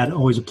Chad,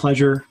 always a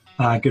pleasure.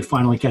 Good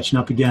finally catching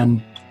up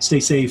again. Stay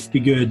safe, be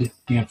good.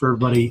 And for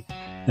everybody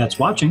that's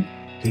watching,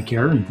 Take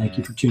care, and thank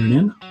you for tuning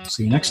in.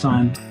 See you next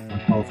time on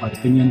Qualified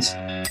Opinions.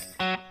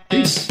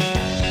 Peace.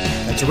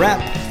 That's a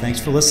wrap. Thanks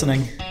for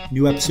listening.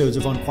 New episodes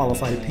of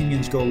Unqualified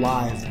Opinions go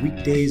live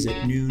weekdays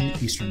at noon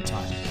Eastern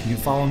Time. You can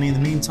follow me in the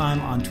meantime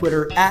on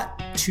Twitter at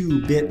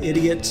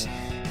 2BitIdiot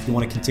if you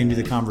want to continue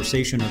the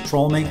conversation or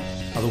troll me.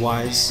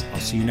 Otherwise, I'll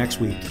see you next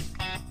week.